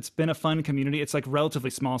know, it's been a fun community. It's like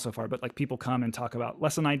relatively small so far, but like people come and talk about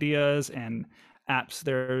lesson ideas and apps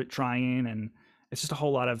they're trying. And it's just a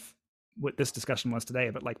whole lot of what this discussion was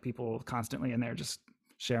today, but like people constantly in there just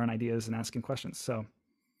sharing ideas and asking questions. So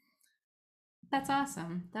that's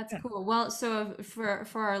awesome. That's cool. Well, so for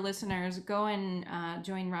our listeners, go and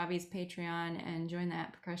join Robby's Patreon and join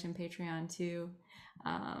that Percussion Patreon too.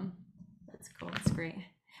 That's cool. That's great.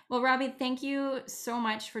 Well, Robby, thank you so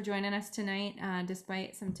much for joining us tonight,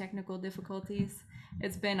 despite some technical difficulties.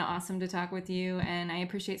 It's been awesome to talk with you, and I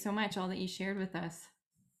appreciate so much all that you shared with us.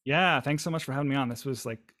 Yeah, thanks so much for having me on. This was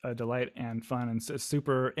like a delight and fun, and a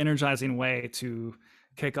super energizing way to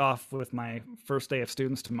kick off with my first day of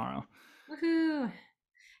students tomorrow. Woohoo!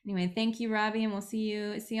 Anyway, thank you, Robby, and we'll see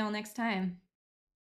you all next time.